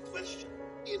to answer the question.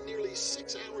 In nearly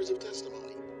 6 hours of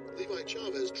testimony, Levi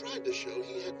Chavez tried to show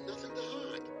he had nothing to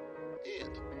hide,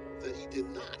 and that he did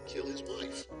not kill his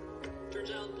wife. Turns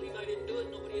out Levi didn't do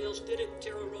it, nobody else did it.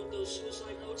 Tara wrote those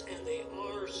suicide notes, and they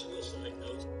are suicide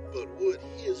notes. But would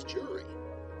his jury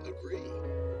agree?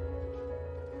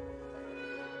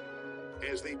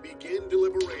 As they begin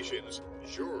deliberations,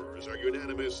 jurors are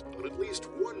unanimous on at least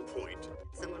one point.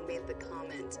 Someone made the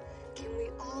comment, can we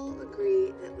all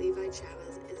agree that Levi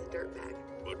Chavez is a dirtbag?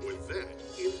 But would that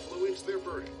influence their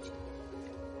verdict?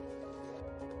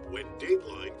 When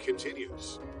Dateline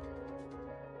continues.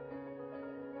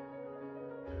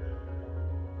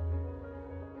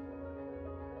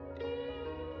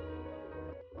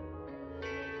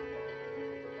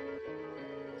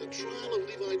 The trial of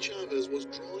Levi Chavez was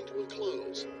drawing to a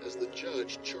close as the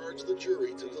judge charged the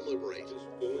jury to deliberate.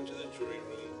 Go into the jury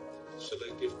room,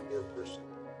 select a four-person.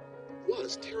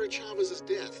 Was Tara Chavez's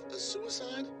death a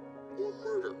suicide or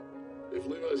murder? If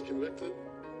Levi's convicted,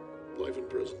 life in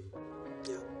prison.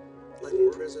 Yeah, life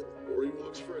in prison. Or he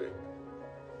walks free.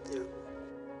 Yeah.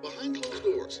 Behind closed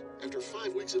doors, after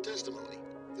 5 weeks of testimony,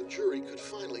 the jury could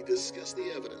finally discuss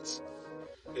the evidence.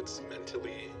 It's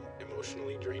mentally,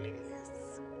 emotionally draining.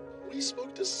 We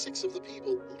spoke to 6 of the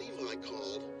people Levi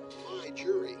called my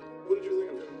jury. What did you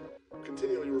think of him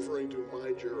continually referring to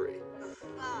my jury?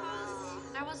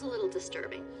 That was a little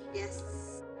disturbing.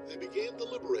 Yes. They began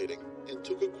deliberating and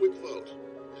took a quick vote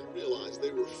and realized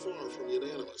they were far from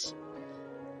unanimous.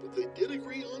 But they did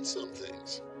agree on some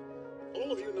things.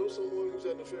 All of you know someone who's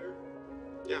had an affair?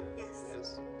 Yeah.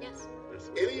 Yes. Yes.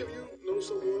 Any of you know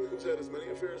someone who's had as many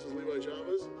affairs as Levi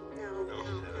Chavez? No.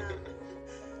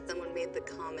 Someone made the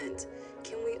comment,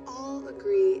 can we all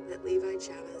agree that Levi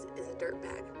Chavez is a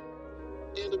dirtbag?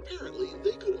 And apparently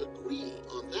they could agree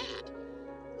on that,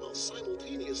 while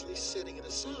simultaneously setting it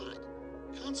aside,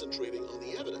 concentrating on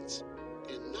the evidence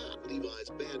and not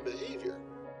Levi's bad behavior.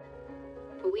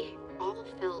 But we all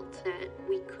felt that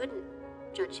we couldn't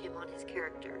judge him on his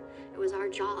character. It was our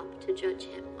job to judge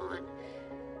him on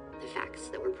the facts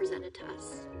that were presented to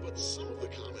us. But some of the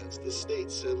comments the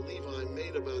state said Levi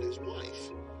made about his wife,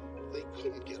 they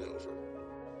couldn't get over.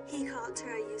 He called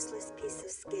her a useless piece of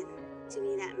skin. To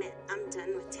me, that meant I'm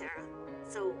done with Tara.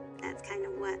 So that's kind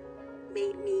of what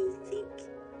made me think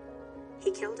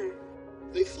he killed her.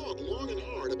 They thought long and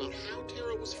hard about how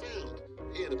Tara was found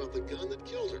and about the gun that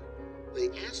killed her. They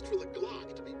asked for the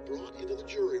Glock to be brought into the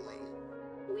jury room.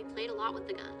 We played a lot with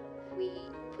the gun. We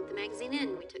put the magazine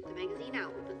in, we took the magazine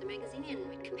out, we put the magazine in,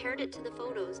 we compared it to the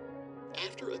photos.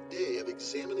 After a day of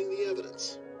examining the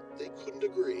evidence, they couldn't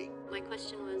agree. My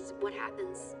question was, what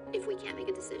happens if we can't make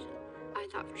a decision? I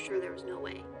thought for sure there was no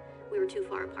way. We were too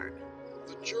far apart.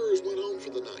 The jurors went home for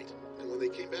the night, and when they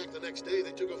came back the next day,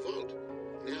 they took a vote.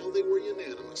 Now they were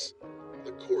unanimous.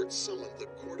 The court summoned the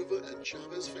Cordova and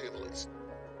Chavez families.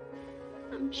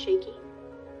 I'm shaky.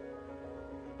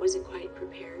 Wasn't quite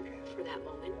prepared for that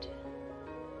moment.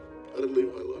 How did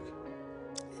Levi look?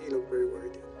 He looked very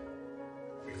worried.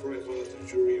 Before I call out the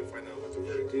jury and find out what the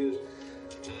verdict is,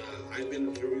 I've been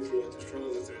observing throughout this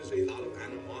trial that there's a lot of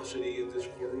animosity in this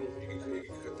courtroom. You can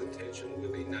cut the tension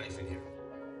with a knife in here.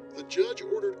 The judge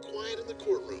ordered quiet in the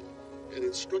courtroom and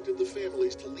instructed the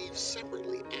families to leave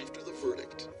separately after the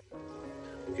verdict.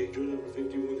 Okay, jury number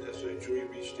 51 has a jury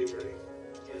reached a verdict.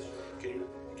 Yes, sir. Can you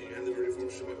hand the verdict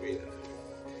forms to my bailiff?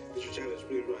 Mr. Chavez,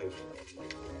 please rise.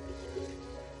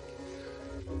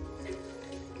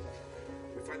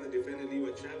 We find the defendant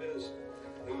Levi Chavez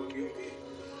not guilty.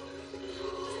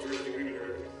 First degree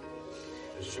murder.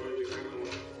 Is charged in count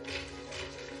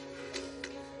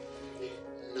 1.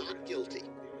 Not guilty.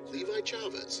 Levi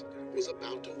Chavez was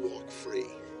about to walk free.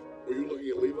 Were you looking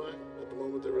at Levi at the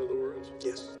moment they read the words?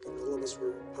 Yes, all of us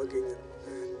were hugging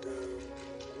and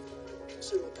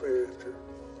said a little prayer after.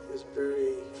 It was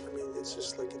very, it's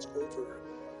just like it's over.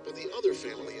 But the other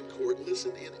family in court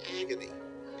listened in agony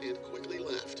and quickly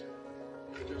left.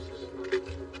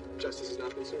 Justice has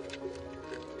not been served.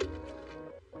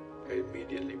 I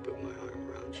immediately put my arm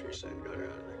around Teresa and got her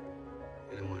out of there.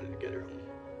 And I wanted to get her home.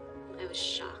 I was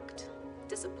shocked,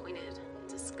 disappointed,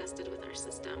 disgusted with our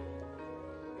system.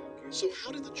 So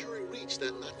how did the jury reach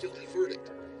that not guilty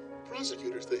verdict?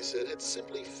 Prosecutors, they said, had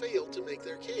simply failed to make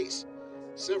their case.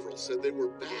 Several said they were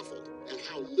baffled at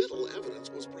how little evidence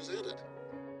was presented.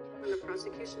 When the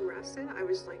prosecution rested, I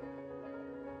was like,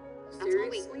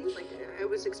 seriously? Like, I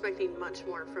was expecting much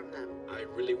more from them. I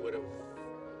really would have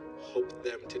hoped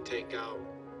them to take out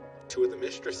 2 of the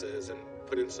mistresses and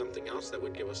put in something else that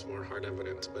would give us more hard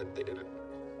evidence, but they didn't.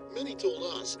 Many told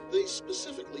us they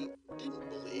specifically didn't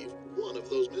believe one of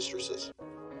those mistresses.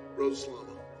 Rosa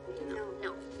Salama.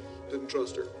 No. Didn't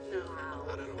trust her. No.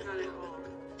 Not at all. Not at all.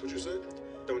 What'd you say?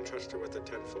 Don't trust her with a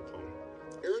 10-foot pole.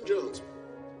 Aaron Jones,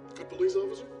 good police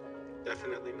officer?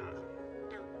 Definitely not.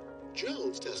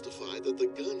 Jones testified that the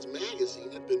gun's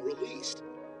magazine had been released,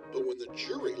 but when the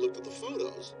jury looked at the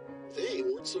photos, they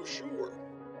weren't so sure.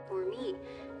 For me,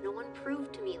 no one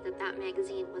proved to me that that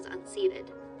magazine was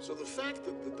unseated. So the fact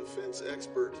that the defense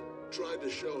expert tried to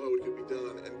show how it could be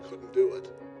done and couldn't do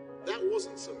it, that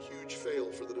wasn't some huge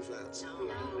fail for the defense. No,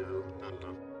 not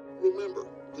enough. Remember,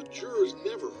 the jurors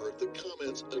never heard the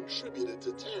comments attributed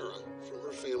to Tara from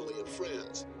her family and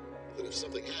friends, that if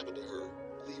something happened to her,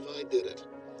 Levi did it.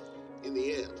 In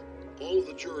the end, all of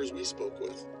the jurors we spoke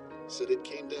with said it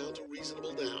came down to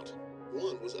reasonable doubt.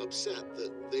 One was upset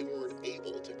that they weren't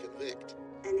able to convict.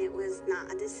 And it was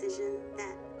not a decision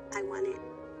that I wanted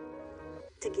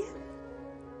to give,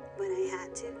 but I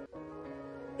had to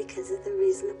because of the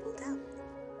reasonable doubt.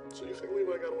 So you think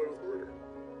Levi got away with murder?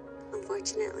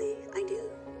 Unfortunately, I do.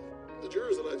 The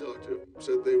jurors that I talked to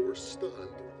said they were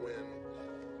stunned when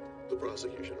the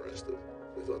prosecution rested.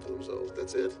 They thought to themselves,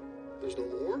 that's it? There's no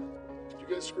more? Did you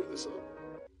guys screw this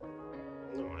up?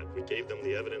 No, we gave them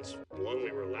the evidence, one,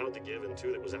 we were allowed to give, and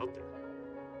two, that was out there.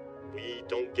 We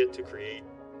don't get to create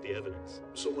the evidence.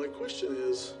 So my question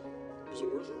is, was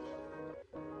it worth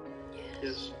it?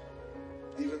 Yes.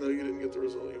 Even though you didn't get the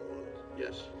result you wanted?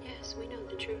 Yes. Yes, we know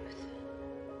the truth.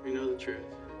 We know the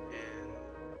truth. And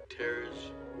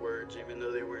Tara's words, even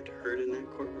though they weren't heard in that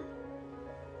courtroom,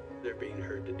 they're being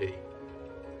heard today.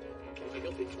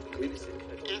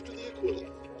 After the acquittal,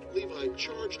 Levi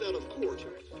charged out of court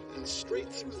and straight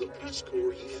through the press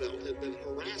corps he felt had been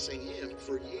harassing him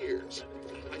for years.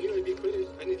 I knew I'd be acquitted.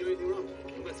 I didn't do anything wrong.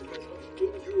 I'm not surprised.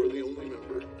 You were the only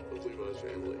member of Levi's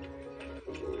family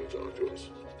who's willing to talk to us.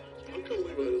 How come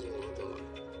Levi doesn't want to talk?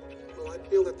 Well, I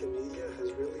feel that the media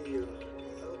has really,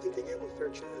 I don't think they gave him a fair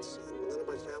chance. None of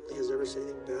my family has ever said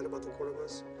anything bad about the court of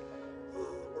us.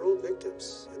 We're all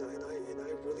victims, and I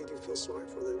really do feel sorry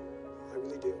for them. I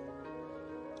really do.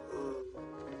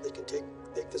 They can take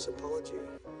this apology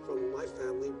from my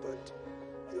family, but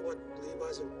you know what? Levi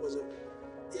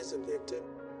is a victim.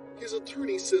 His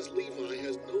attorney says Levi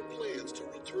has no plans to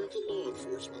return to law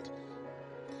enforcement.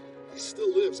 He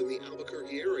still lives in the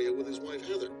Albuquerque area with his wife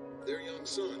Heather, their young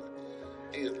son,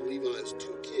 and Levi's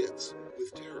 2 kids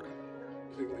with Tara.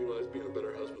 You think Levi's being a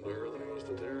better husband to her than he was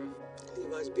to Tara?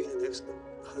 Levi's being an excellent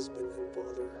husband and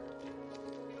father.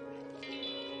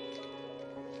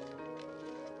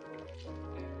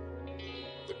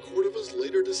 The Cordovas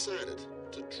later decided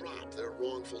to drop their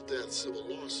wrongful death civil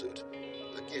lawsuit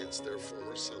against their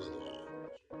former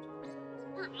son-in-law.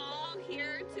 We're all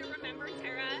here to remember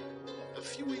Tara. A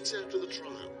few weeks after the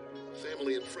trial,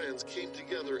 family and friends came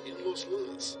together in Los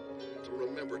Lunas to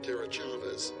remember Tara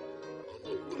Chavez on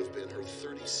what would have been her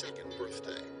 32nd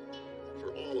birthday.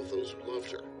 For all of those who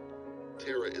loved her,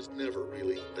 Tara is never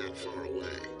really that far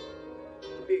away.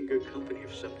 I'd be in good company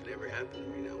if something ever happened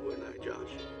to me now, wouldn't I,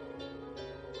 Josh?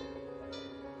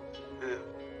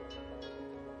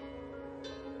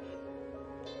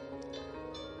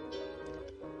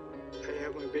 I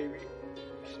have my baby.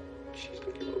 She's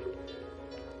looking over me.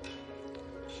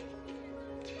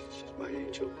 She's my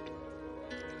angel.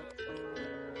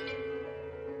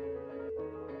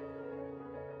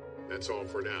 That's all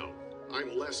for now.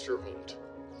 I'm Lester Holt.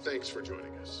 Thanks for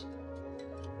joining us.